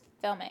 I was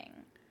filming.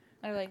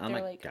 Or I'm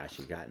they're like, gosh,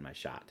 you got in my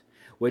shot.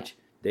 Which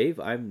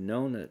I've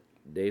known that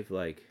they've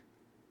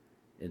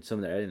in some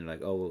of their editing,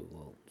 oh,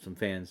 well, some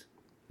fans,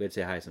 we had to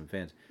say hi to some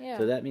fans. Yeah.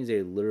 So that means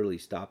they literally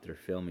stopped their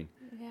filming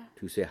Yeah.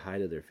 to say hi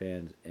to their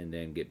fans and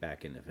then get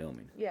back into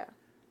filming. Yeah.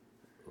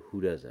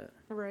 Who does that?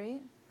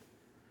 Right.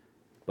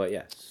 But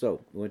yeah,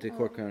 so we went to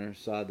Court Corner,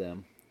 saw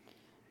them.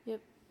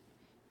 Yep.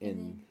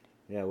 And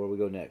where we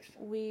go next?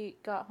 We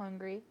got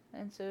hungry,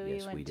 and so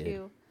we went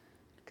to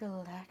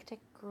Galactic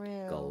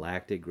Grill.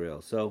 Galactic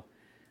Grill. So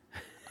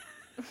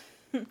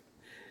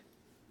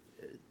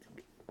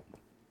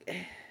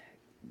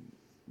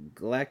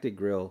Galactic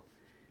Grill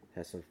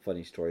has some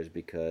funny stories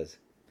because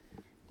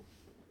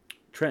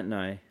Trent and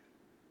I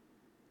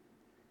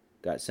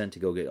got sent to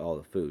go get all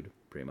the food,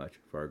 pretty much,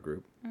 for our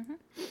group.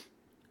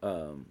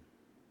 Mm-hmm.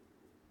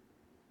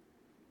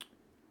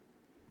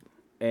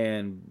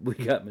 And we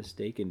got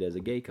mistaken as a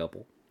gay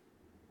couple.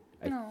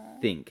 I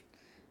think.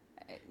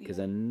 Because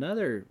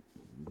another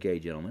gay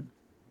gentleman,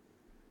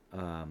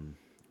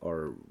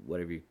 or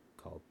whatever you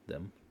call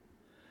them,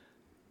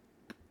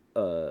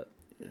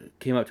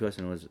 came up to us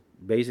and was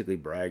basically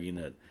bragging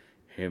that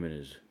him and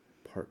his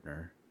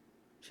partner,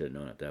 should have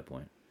known at that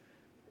point,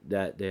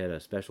 that they had a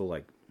special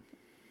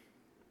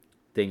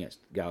thing at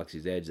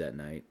Galaxy's Edge that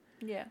night.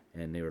 Yeah.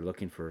 And they were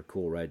looking for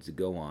cool rides to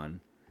go on.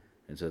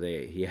 And so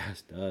he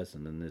asked us,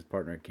 and then his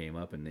partner came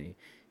up and he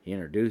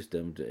introduced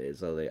them to.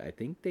 So I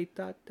think they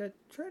thought that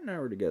Trent and I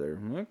were together.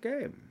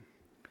 Okay.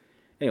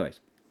 Anyways.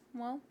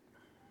 Well,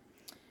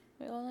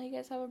 we all let you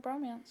guys have a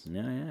bromance.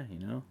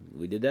 Yeah,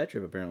 we did that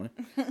trip apparently.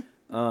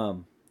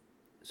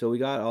 So we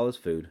got all this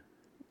food.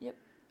 Yep.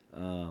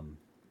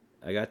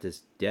 I got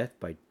this Death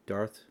by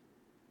Darth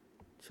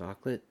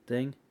chocolate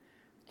thing.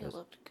 It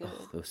looked good.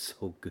 It was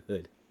so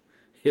good.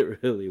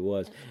 It really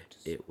was.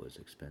 It was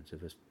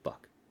expensive as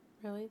fuck.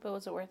 Really? But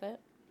was it worth it?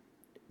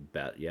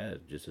 About, yeah,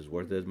 just as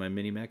worth it as my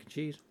mini mac and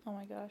cheese. Oh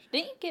my gosh.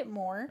 Didn't you get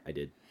more? I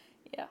did.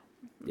 Yeah.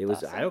 It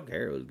was, I don't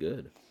care, it was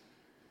good.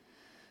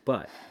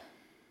 But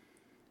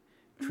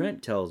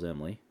Trent tells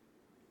Emily,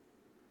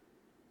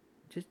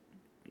 just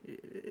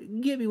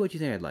give me what you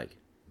think I'd like.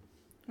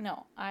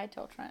 No, I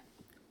tell Trent.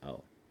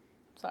 Oh.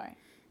 Sorry.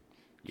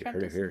 You Trent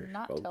heard it does here,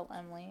 not folks. tell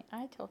Emily.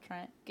 I tell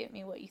Trent, get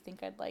me what you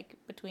think I'd like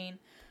between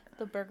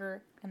the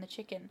burger and the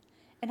chicken.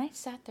 And I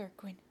sat there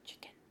going,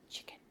 chicken,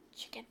 chicken,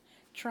 chicken,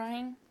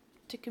 trying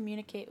to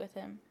communicate with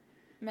him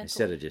mentally.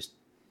 Instead of just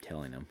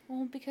telling him.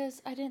 Well,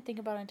 because I didn't think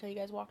about it until you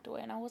guys walked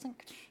away, and I wasn't...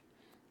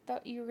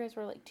 That you guys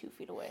were like 2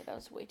 feet away. That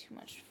was way too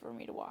much for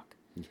me to walk.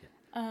 Yeah.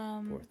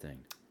 Poor thing.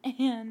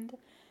 And,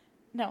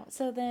 no,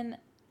 so then...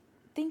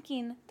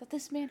 Thinking that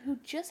this man who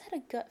just had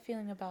a gut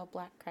feeling about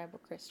Black Tribal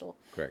Crystal,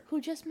 Correct.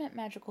 who just met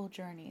Magical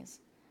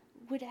Journeys,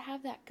 would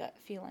have that gut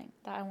feeling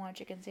that I want a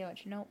chicken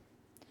sandwich. Nope.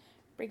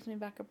 Brings me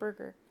back a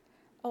burger.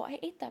 Oh, I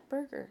ate that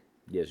burger.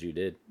 Yes, you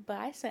did. But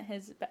I sent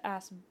his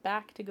ass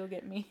back to go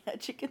get me a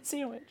chicken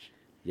sandwich.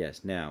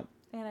 Yes, now.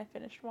 And I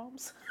finished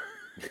Mom's.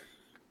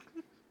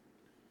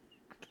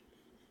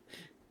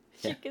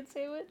 Chicken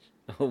sandwich.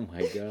 Oh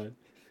my god.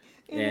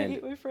 And I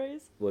ate my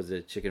fries. Was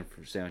the chicken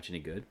sandwich any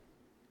good?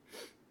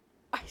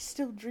 I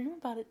still dream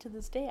about it to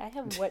this day. I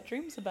have wet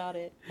dreams about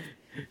it.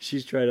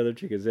 She's tried other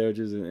chicken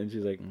sandwiches and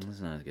she's like,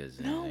 it's not as good as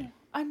No,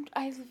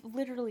 I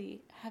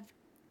literally have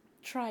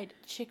tried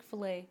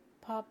Chick-fil-A,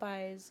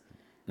 Popeyes,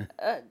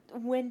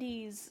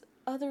 Wendy's,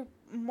 other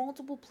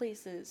multiple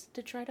places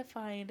to try to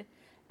find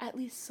at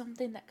least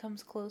something that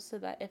comes close to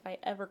that. If I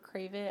ever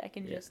crave it, I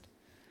can just.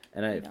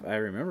 And if I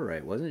remember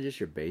right, wasn't it just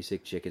your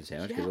basic chicken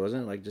sandwich? Because it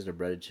wasn't like just a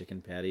breaded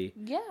chicken patty.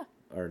 Yeah.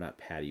 Or not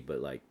patty, but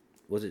like.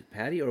 Was it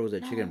patty or was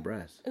it chicken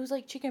breast? It was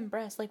like chicken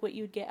breast, like what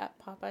you would get at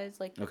Popeyes,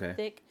 like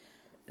thick.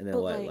 And then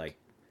what, like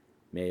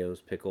mayos,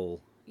 pickle?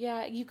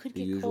 Yeah, you could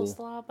get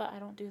coleslaw, but I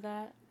don't do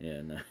that.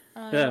 Yeah, no.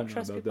 I don't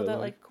trust people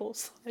that like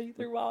coleslaw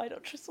either. Wow, I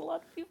don't trust a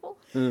lot of people.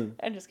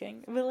 I'm just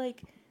kidding. But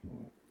like,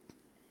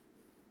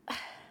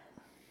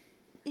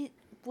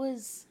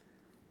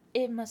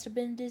 it must have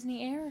been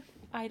Disney Air.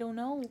 I don't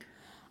know.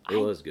 It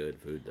was good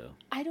food, though.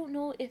 I don't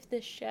know if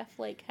the chef,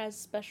 like, has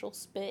special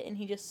spit and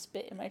he just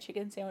spit in my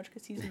chicken sandwich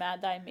because he's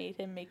mad that I made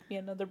him make me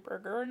another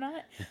burger or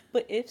not.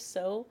 But if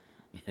so...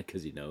 Yeah,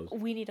 because he knows.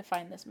 We need to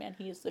find this man.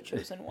 He is the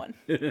chosen one.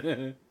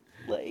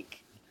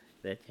 Like...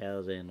 The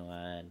chosen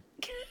one.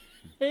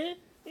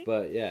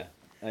 But, yeah.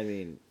 I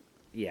mean,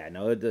 yeah,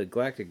 no, the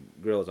Galactic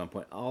Grill is on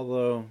point.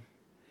 Although,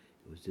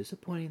 it was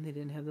disappointing they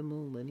didn't have the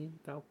Millennium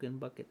Falcon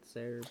buckets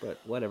there. But,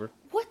 whatever.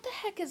 What the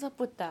heck is up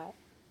with that?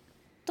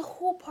 The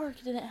whole park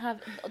didn't have...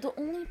 The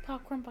only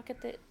popcorn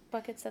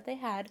buckets that they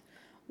had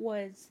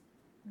was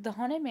the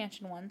Haunted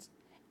Mansion ones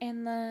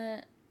and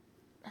the...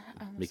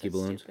 Mickey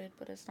balloons? Stupid,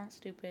 but it's not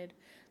stupid.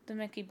 The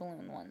Mickey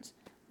balloon ones,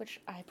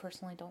 which I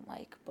personally don't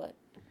like, but...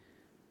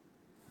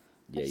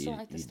 Yeah, I just don't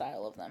like the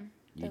style of them.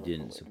 You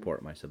didn't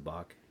support my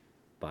Sabak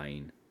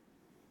buying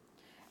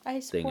I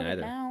support thing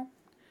either. It now.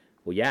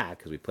 Well, yeah,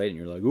 because we played it and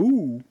you're like,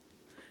 ooh!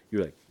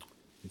 You're like...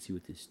 Let's see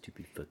what this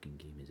stupid fucking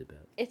game is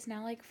about. It's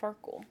now like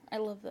Farkle. I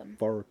love them.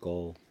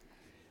 Farkle.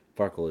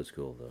 Farkle is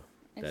cool, though.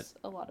 It's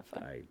a lot of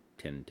fun. I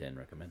 10/10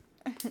 recommend.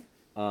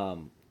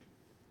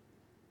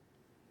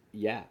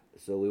 Yeah,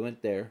 so we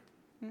went there.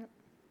 Yep.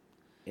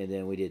 And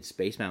then we did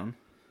Space Mountain.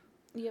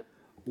 Yep.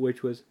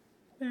 Which was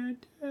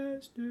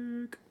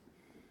fantastic.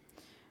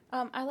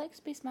 I like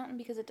Space Mountain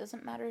because it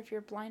doesn't matter if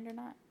you're blind or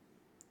not.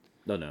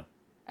 No.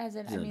 As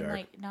in, I mean,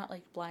 like, not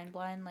like blind,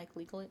 like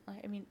legally.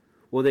 Like, I mean...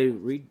 Well, they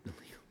read...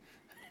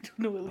 I don't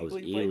know what I was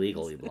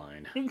illegally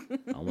blind.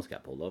 I almost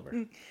got pulled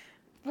over.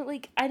 But,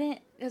 like, I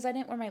didn't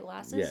wear my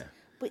glasses. Yeah.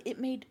 But it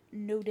made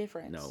no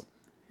difference. No.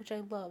 Which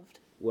I loved.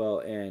 Well,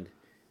 and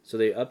so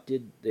they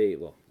redid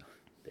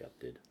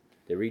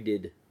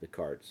the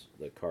cars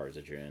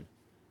that you're in.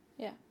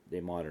 Yeah.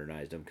 They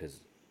modernized them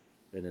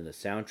and then the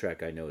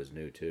soundtrack I know is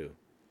new too.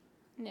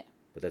 Yeah.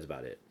 But that's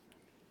about it.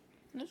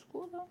 It's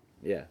cool though.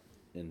 Yeah.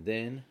 And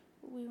then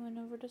we went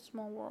over to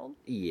Small World.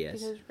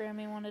 Yes. Because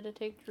Grammy wanted to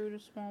take Drew to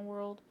Small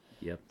World.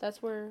 Yep.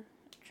 That's where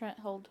Trent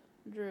held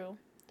Drew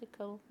to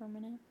cuddle for a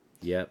minute.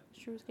 Yep.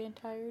 She was getting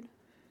tired.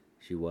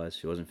 She was.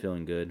 She wasn't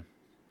feeling good.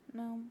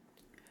 No.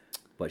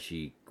 But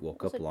she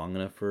woke up long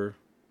enough for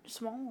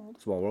Small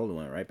World. Small World and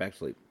went right back to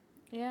sleep.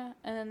 Yeah,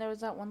 and then there was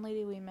that one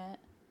lady we met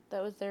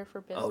that was there for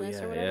business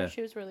or whatever. Yeah.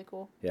 She was really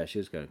cool. Yeah, she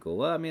was kind of cool.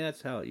 Well, I mean,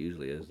 that's how it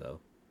usually is, though.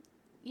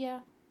 Yeah.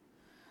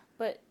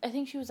 But I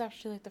think she was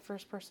actually, like, the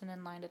first person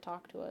in line to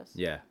talk to us.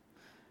 Yeah.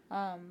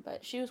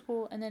 But she was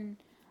cool, and then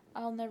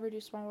I'll never do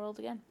Small World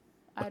again.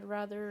 I'd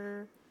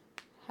rather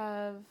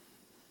have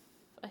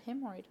a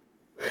hemorrhoid.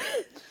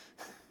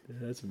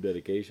 That's some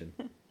dedication.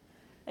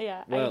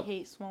 Yeah, well, I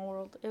hate Small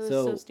World. It was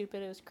so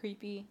stupid. It was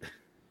creepy.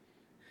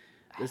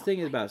 The thing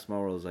is about Small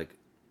World is, like,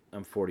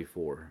 I'm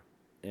 44,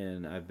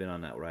 and I've been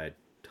on that ride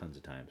tons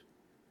of times.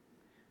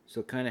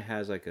 So it kind of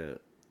has, like, a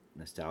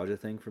nostalgia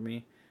thing for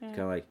me. Yeah. It's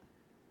kind of like,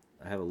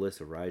 I have a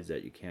list of rides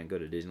that you can't go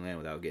to Disneyland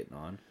without getting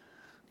on.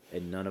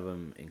 and none of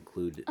them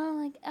include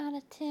Oh, like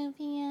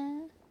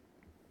Autotopia.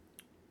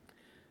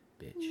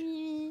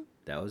 bitch.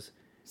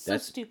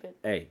 That's Stupid.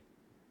 Hey,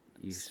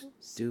 you So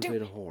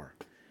stupid whore.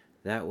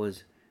 That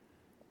was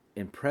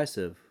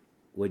impressive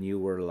when you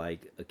were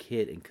like a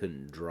kid and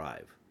couldn't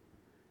drive.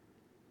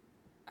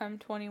 I'm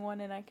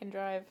 21 and I can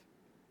drive.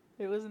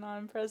 It was not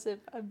impressive.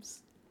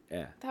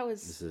 Yeah. That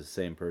was. This is the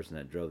same person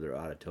that drove their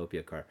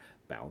Autotopia car.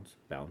 Bounce,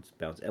 bounce,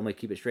 bounce. Emily,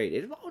 keep it straight.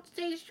 It won't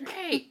stay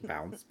straight.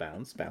 Bounce,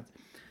 bounce, bounce.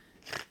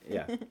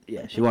 Yeah.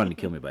 Yeah. She wanted to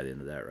kill me by the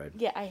end of that ride.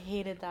 Yeah, I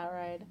hated that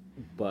ride.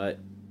 But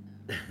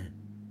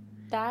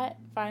That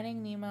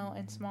Finding Nemo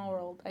and Small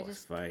World,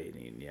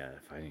 Finding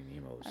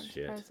Nemo was I'm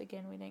shit. surprised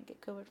again we didn't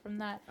get COVID from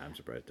that. I'm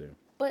surprised too.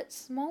 But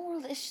Small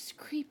World is just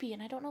creepy,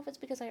 and I don't know if it's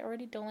because I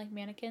already don't like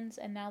mannequins,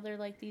 and now they're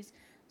like these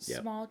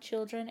small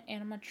children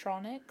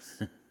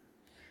animatronics,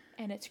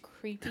 and it's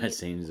creepy. That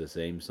sings the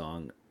same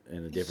song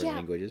in the different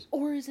languages.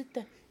 Or is it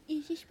the?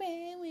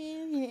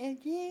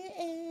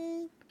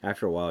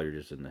 After a while, you're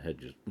just in the head,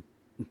 just.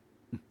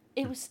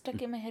 It was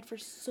stuck in my head for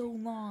so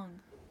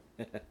long.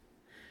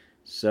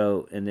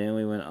 So, and then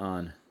we went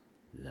on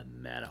the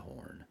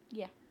Matterhorn.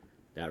 Yeah.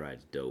 That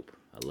ride's dope.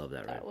 I love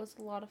that ride. That was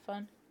a lot of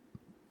fun.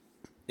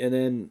 And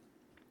then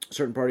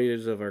certain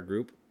parties of our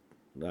group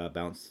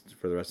bounced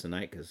for the rest of the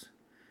night because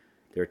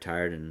they were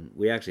tired, and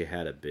we actually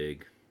had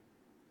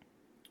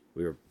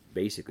we were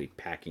basically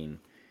packing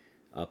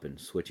up and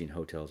switching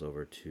hotels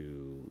over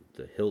to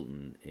the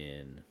Hilton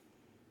in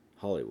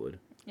Hollywood.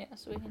 Yeah,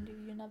 so we can do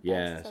Universal.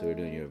 Yeah, so we're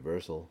doing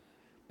Universal.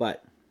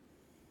 But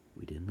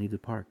we didn't leave the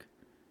park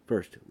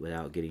first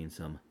without getting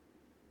some,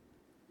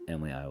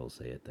 Emily, I will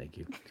say it, thank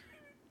you,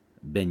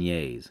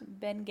 beignets.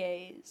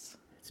 Benghays.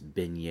 It's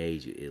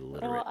beignets, you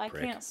illiterate Well, I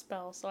prick. can't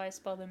spell, so I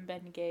spell them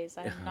Benghays.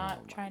 I'm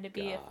not trying to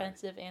be God.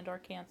 offensive and or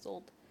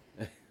canceled.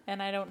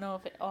 And I don't know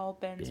if it all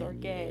bends or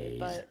gay,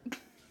 but...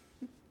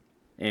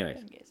 Anyways,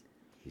 Benghays.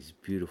 these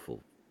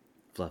beautiful,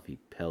 fluffy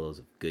pillows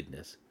of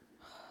goodness.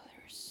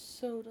 They're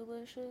so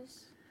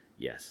delicious.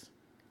 Yes.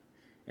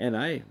 And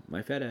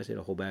my fat ass ate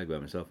a whole bag by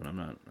myself, and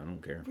I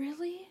don't care.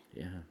 Really?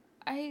 Yeah.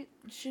 I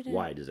shouldn't...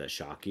 Why? Does that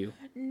shock you?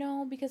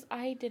 No, because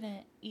I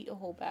didn't eat a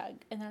whole bag,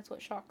 and that's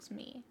what shocks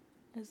me,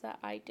 is that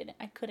I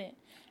couldn't.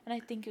 And I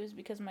think it was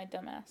because my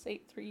dumbass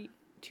ate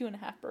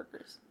 2.5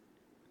 burgers.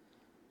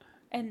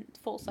 And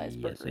full-size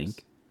burgers. You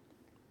think?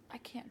 I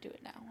can't do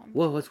it now.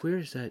 Well, what's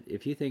weird is that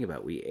if you think about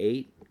it, we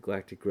ate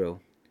Galactic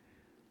Grill.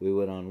 We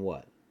went on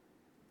what?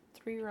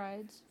 3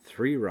 rides.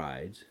 3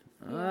 rides.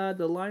 Yeah.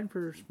 The line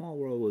for Small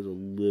World was a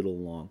little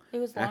long. It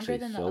was longer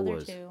than the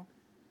other 2.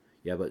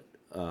 Yeah, but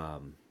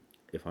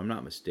if I'm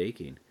not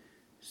mistaken,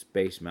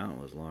 Space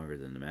Mountain was longer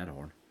than the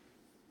Matterhorn.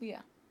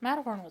 Yeah.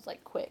 Matterhorn was,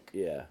 like, quick.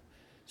 Yeah.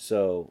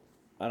 So,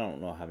 I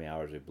don't know how many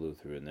hours we blew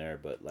through in there,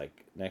 but,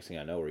 like, next thing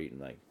I know, I'm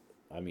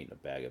eating a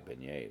bag of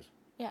beignets.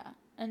 Yeah.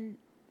 And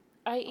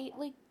I ate,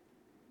 like...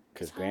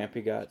 Because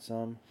Grampy got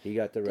some. He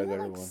got the regular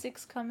didn't, one.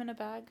 6 come in a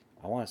bag?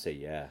 I want to say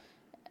yeah.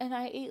 And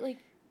I ate, like,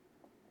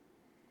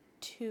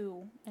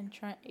 2, and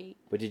Trent ate.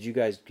 But did you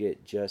guys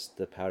get just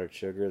the powdered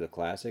sugar, the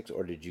classics,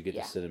 or did you get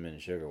Yeah. the cinnamon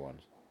and sugar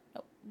ones?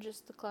 Nope,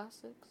 just the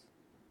classics.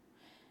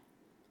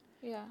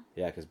 Yeah.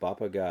 Yeah, because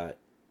Bappa got,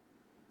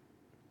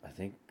 I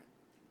think,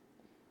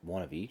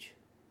 one of each.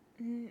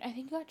 I think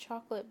he got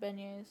chocolate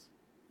beignets.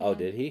 Oh,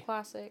 did he?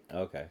 Classic.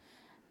 Okay.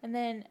 And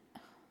then...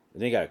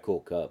 And then he got a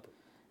cool cup.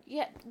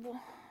 Yeah, well,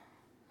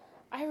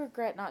 I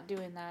regret not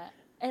doing that.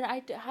 And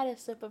I had a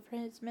sip of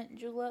his mint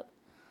julep.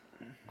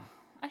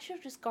 I should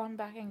have just gone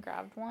back and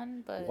grabbed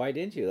one, but... Why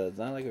didn't you? It's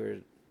not like we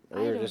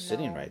were just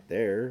sitting right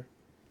there.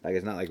 Like,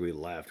 it's not like we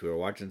left. We were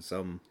watching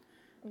some...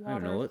 I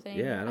don't know what. thing.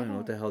 Yeah, I don't know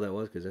what the hell that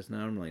was, because that's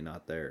normally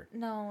not there.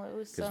 No, it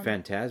was Because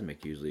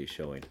Phantasmic usually is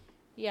showing.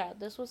 Yeah,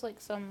 this was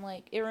like some,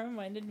 like... It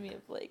reminded me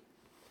of, like,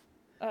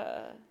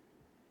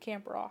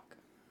 Camp Rock.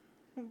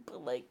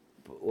 But, like,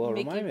 Well, it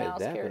Mickey reminded me of Mouse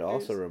that, but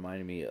also characters.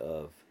 reminded me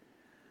of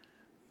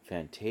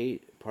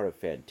part of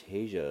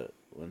Fantasia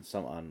when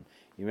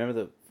you remember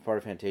the part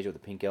of Fantasia with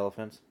the pink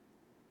elephants?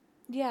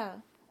 Yeah.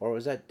 Or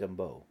was that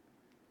Dumbo?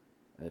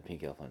 The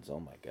pink elephants. Oh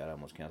my god, I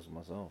almost canceled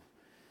myself.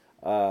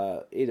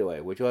 Either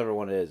way, whichever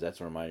one it is, that's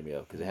what it reminded me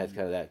of, because it has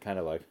kind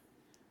of like.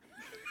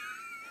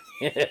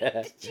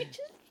 Did you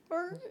just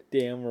fart?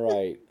 Damn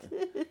right.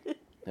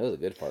 That was a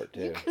good part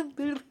too. You could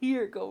literally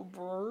hear it go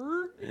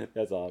brrr.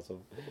 That's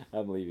awesome.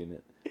 I'm leaving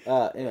it.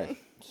 Anyway,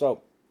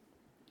 so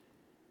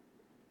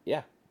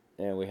yeah,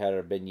 and we had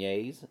our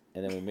beignets,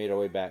 and then we made our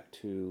way back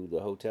to the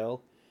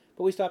hotel,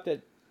 but we stopped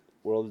at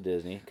World of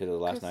Disney because it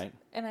was last night.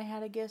 And I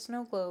had a guess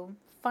snow globe.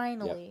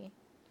 Finally,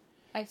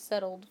 I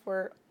settled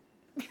for.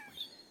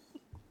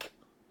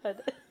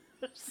 God,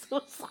 I'm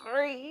so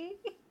sorry.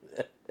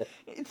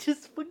 It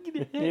just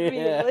fucking hit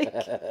me like.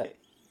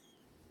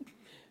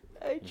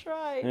 I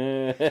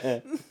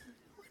tried.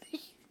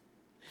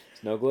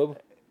 Snow globe?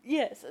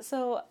 Yes,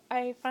 so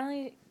I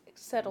finally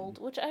settled,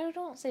 which I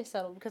don't say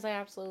settled because I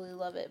absolutely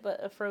love it,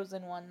 but a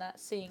Frozen one that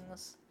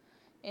sings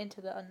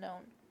into the unknown.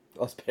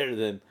 Well, it's better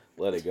than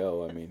Let It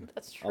Go. I mean,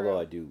 That's true. although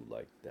I do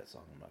like that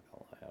song, I'm not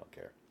gonna lie, I don't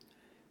care.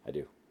 I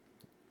do.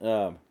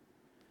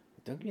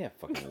 Don't give me that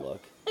fucking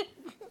look.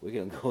 We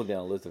can go down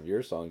a list of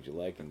your songs you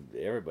like, and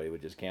everybody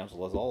would just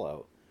cancel us all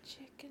out.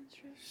 Chicken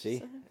strips.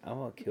 See, I'm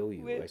gonna kill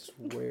you. I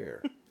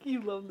swear.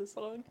 You love the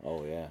song.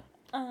 Oh yeah.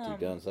 Deep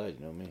down inside,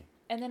 you know me.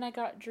 And then I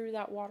got Drew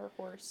that water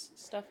horse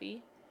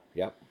stuffy.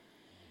 Yep.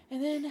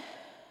 And then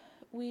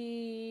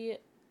we.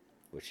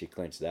 Well, she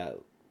clenched that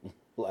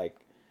like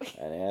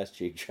an ass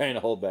cheek trying to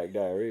hold back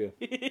diarrhea.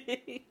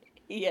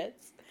 Yes.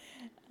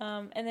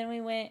 And then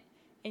we went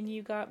and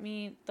you got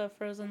me the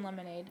frozen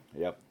lemonade.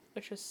 Yep.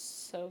 Which was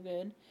so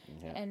good.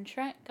 Yeah. And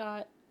Trent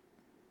got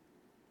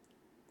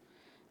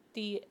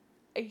the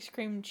ice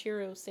cream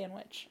churro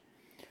sandwich.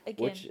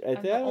 Again, Which,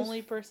 I'm the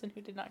only person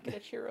who did not get a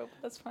churro,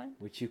 but that's fine.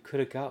 Which you could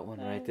have got one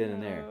right then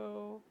and there.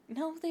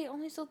 No, they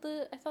only sold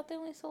I thought they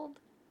only sold.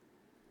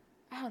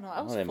 I don't know.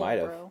 I was they full, might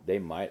have. bro. They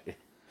might.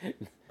 I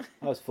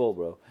was full,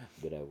 bro.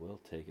 But I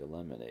will take a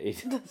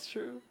lemonade. That's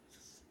true.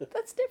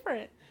 That's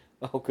different.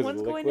 Oh, because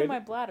one's going in my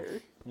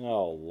bladder.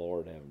 Oh,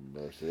 Lord have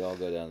mercy. They all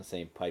go down the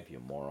same pipe, you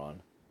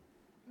moron.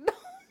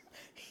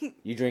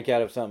 You drink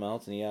out of something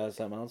else and eat out of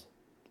something else?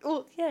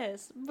 Well,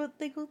 yes, but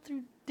they go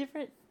through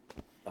different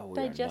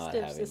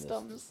digestive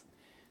systems.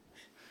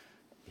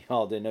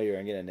 Y'all didn't know you were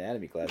going to get an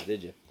anatomy class,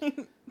 did you?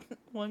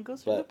 One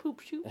goes through the poop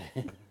chute.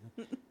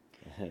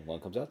 One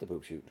comes out the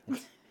poop chute.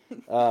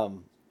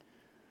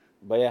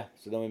 But yeah,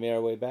 so then we made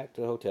our way back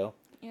to the hotel.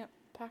 Yep,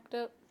 packed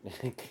up.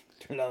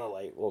 Turned on the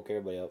light, woke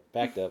everybody up,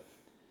 packed up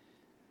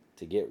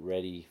to get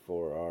ready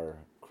for our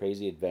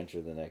crazy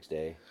adventure the next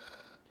day.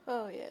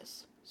 Oh,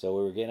 yes. So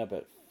we were getting up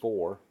at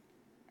 4.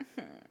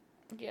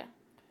 Yeah.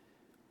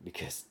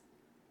 Because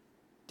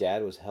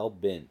Dad was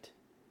hell-bent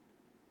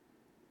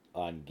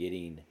on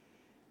getting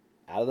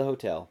out of the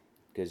hotel.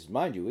 Because,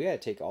 mind you, we got to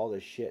take all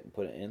this shit and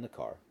put it in the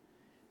car.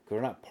 Because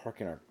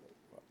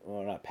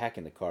we're not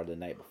packing the car the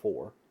night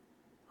before.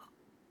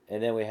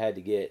 And then we had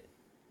to get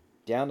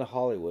down to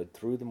Hollywood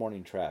through the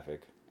morning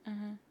traffic.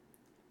 Mm-hmm.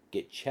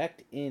 Get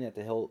checked in at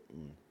the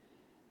Hilton.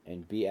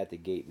 And be at the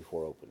gate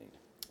before opening.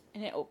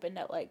 And it opened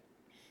at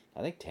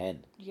I think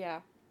 10.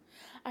 Yeah.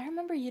 I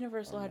remember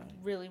Universal had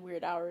really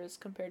weird hours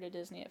compared to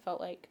Disney, it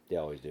felt like. They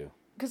always do.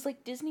 Because,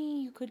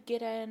 Disney, you could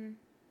get in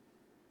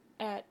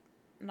at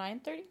 9:30? I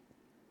think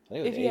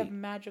it was if 8. you have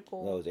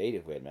magical. No, it was 8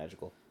 if we had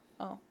magical.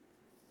 Oh.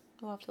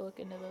 We'll have to look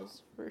into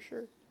those for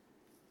sure.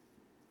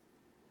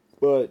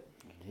 But,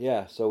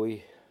 yeah, so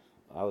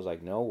I was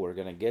like, no, we're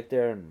going to get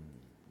there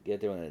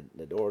when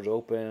the doors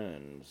open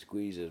and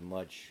squeeze as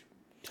much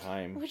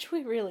time. Which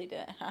we really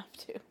didn't have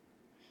to.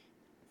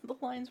 The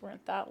lines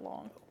weren't that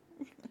long.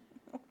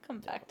 We'll come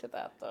back to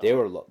that, though. They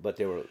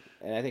were,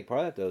 and I think part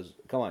of that, though, is,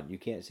 come on, you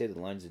can't say the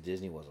lines at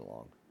Disney wasn't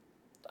long.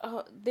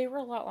 They were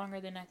a lot longer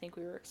than I think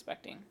we were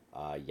expecting.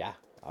 Yeah,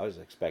 I was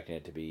expecting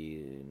it to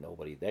be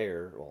nobody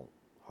there, well,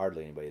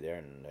 hardly anybody there,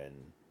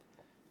 and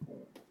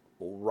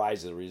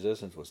Rise of the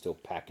Resistance was still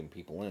packing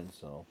people in,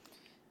 so.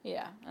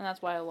 Yeah, and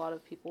that's why a lot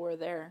of people were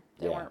there.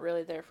 They weren't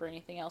really there for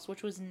anything else,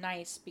 which was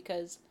nice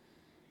because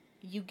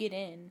you get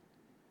in.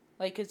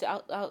 Because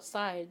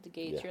outside the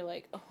gates, you're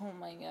like, oh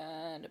my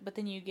god. But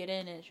then you get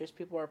in and it's just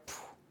people are...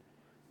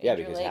 Yeah,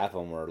 because half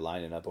of them were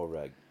lining up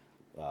over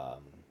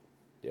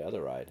the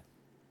other ride.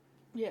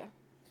 Yeah.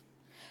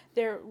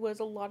 There was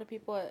a lot of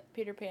people at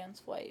Peter Pan's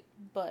flight,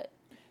 but...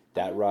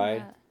 That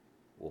ride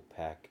will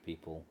pack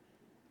people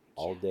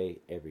all day,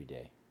 every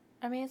day.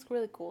 I mean, it's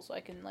really cool, so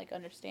I can,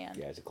 understand.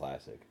 Yeah, it's a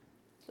classic.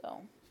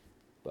 So.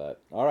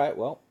 But, alright,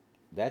 well,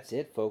 that's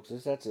it, folks.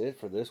 That's it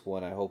for this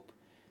one. I hope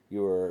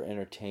you were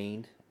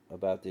entertained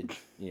about the,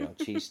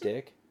 cheese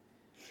stick.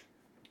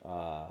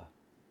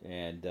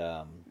 And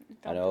I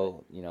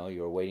know,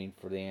 you were waiting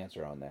for the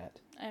answer on that.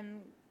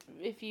 And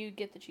if you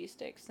get the cheese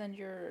stick, send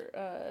your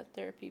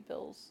therapy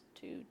bills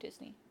to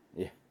Disney.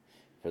 Yeah,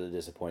 for the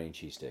disappointing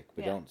cheese stick.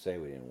 But don't say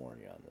we didn't warn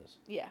you on this.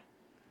 Yeah.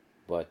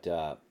 But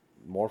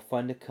more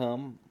fun to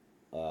come.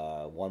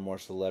 One more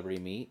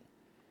celebrity meet.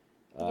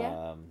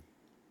 Yeah.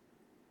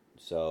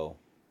 So,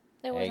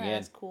 it wasn't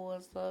as cool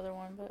as the other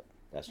one, but...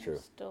 That's true.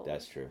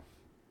 That's true.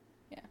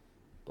 Yeah.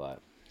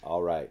 But,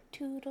 all right.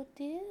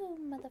 Toodle-doo,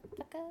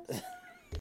 motherfuckers.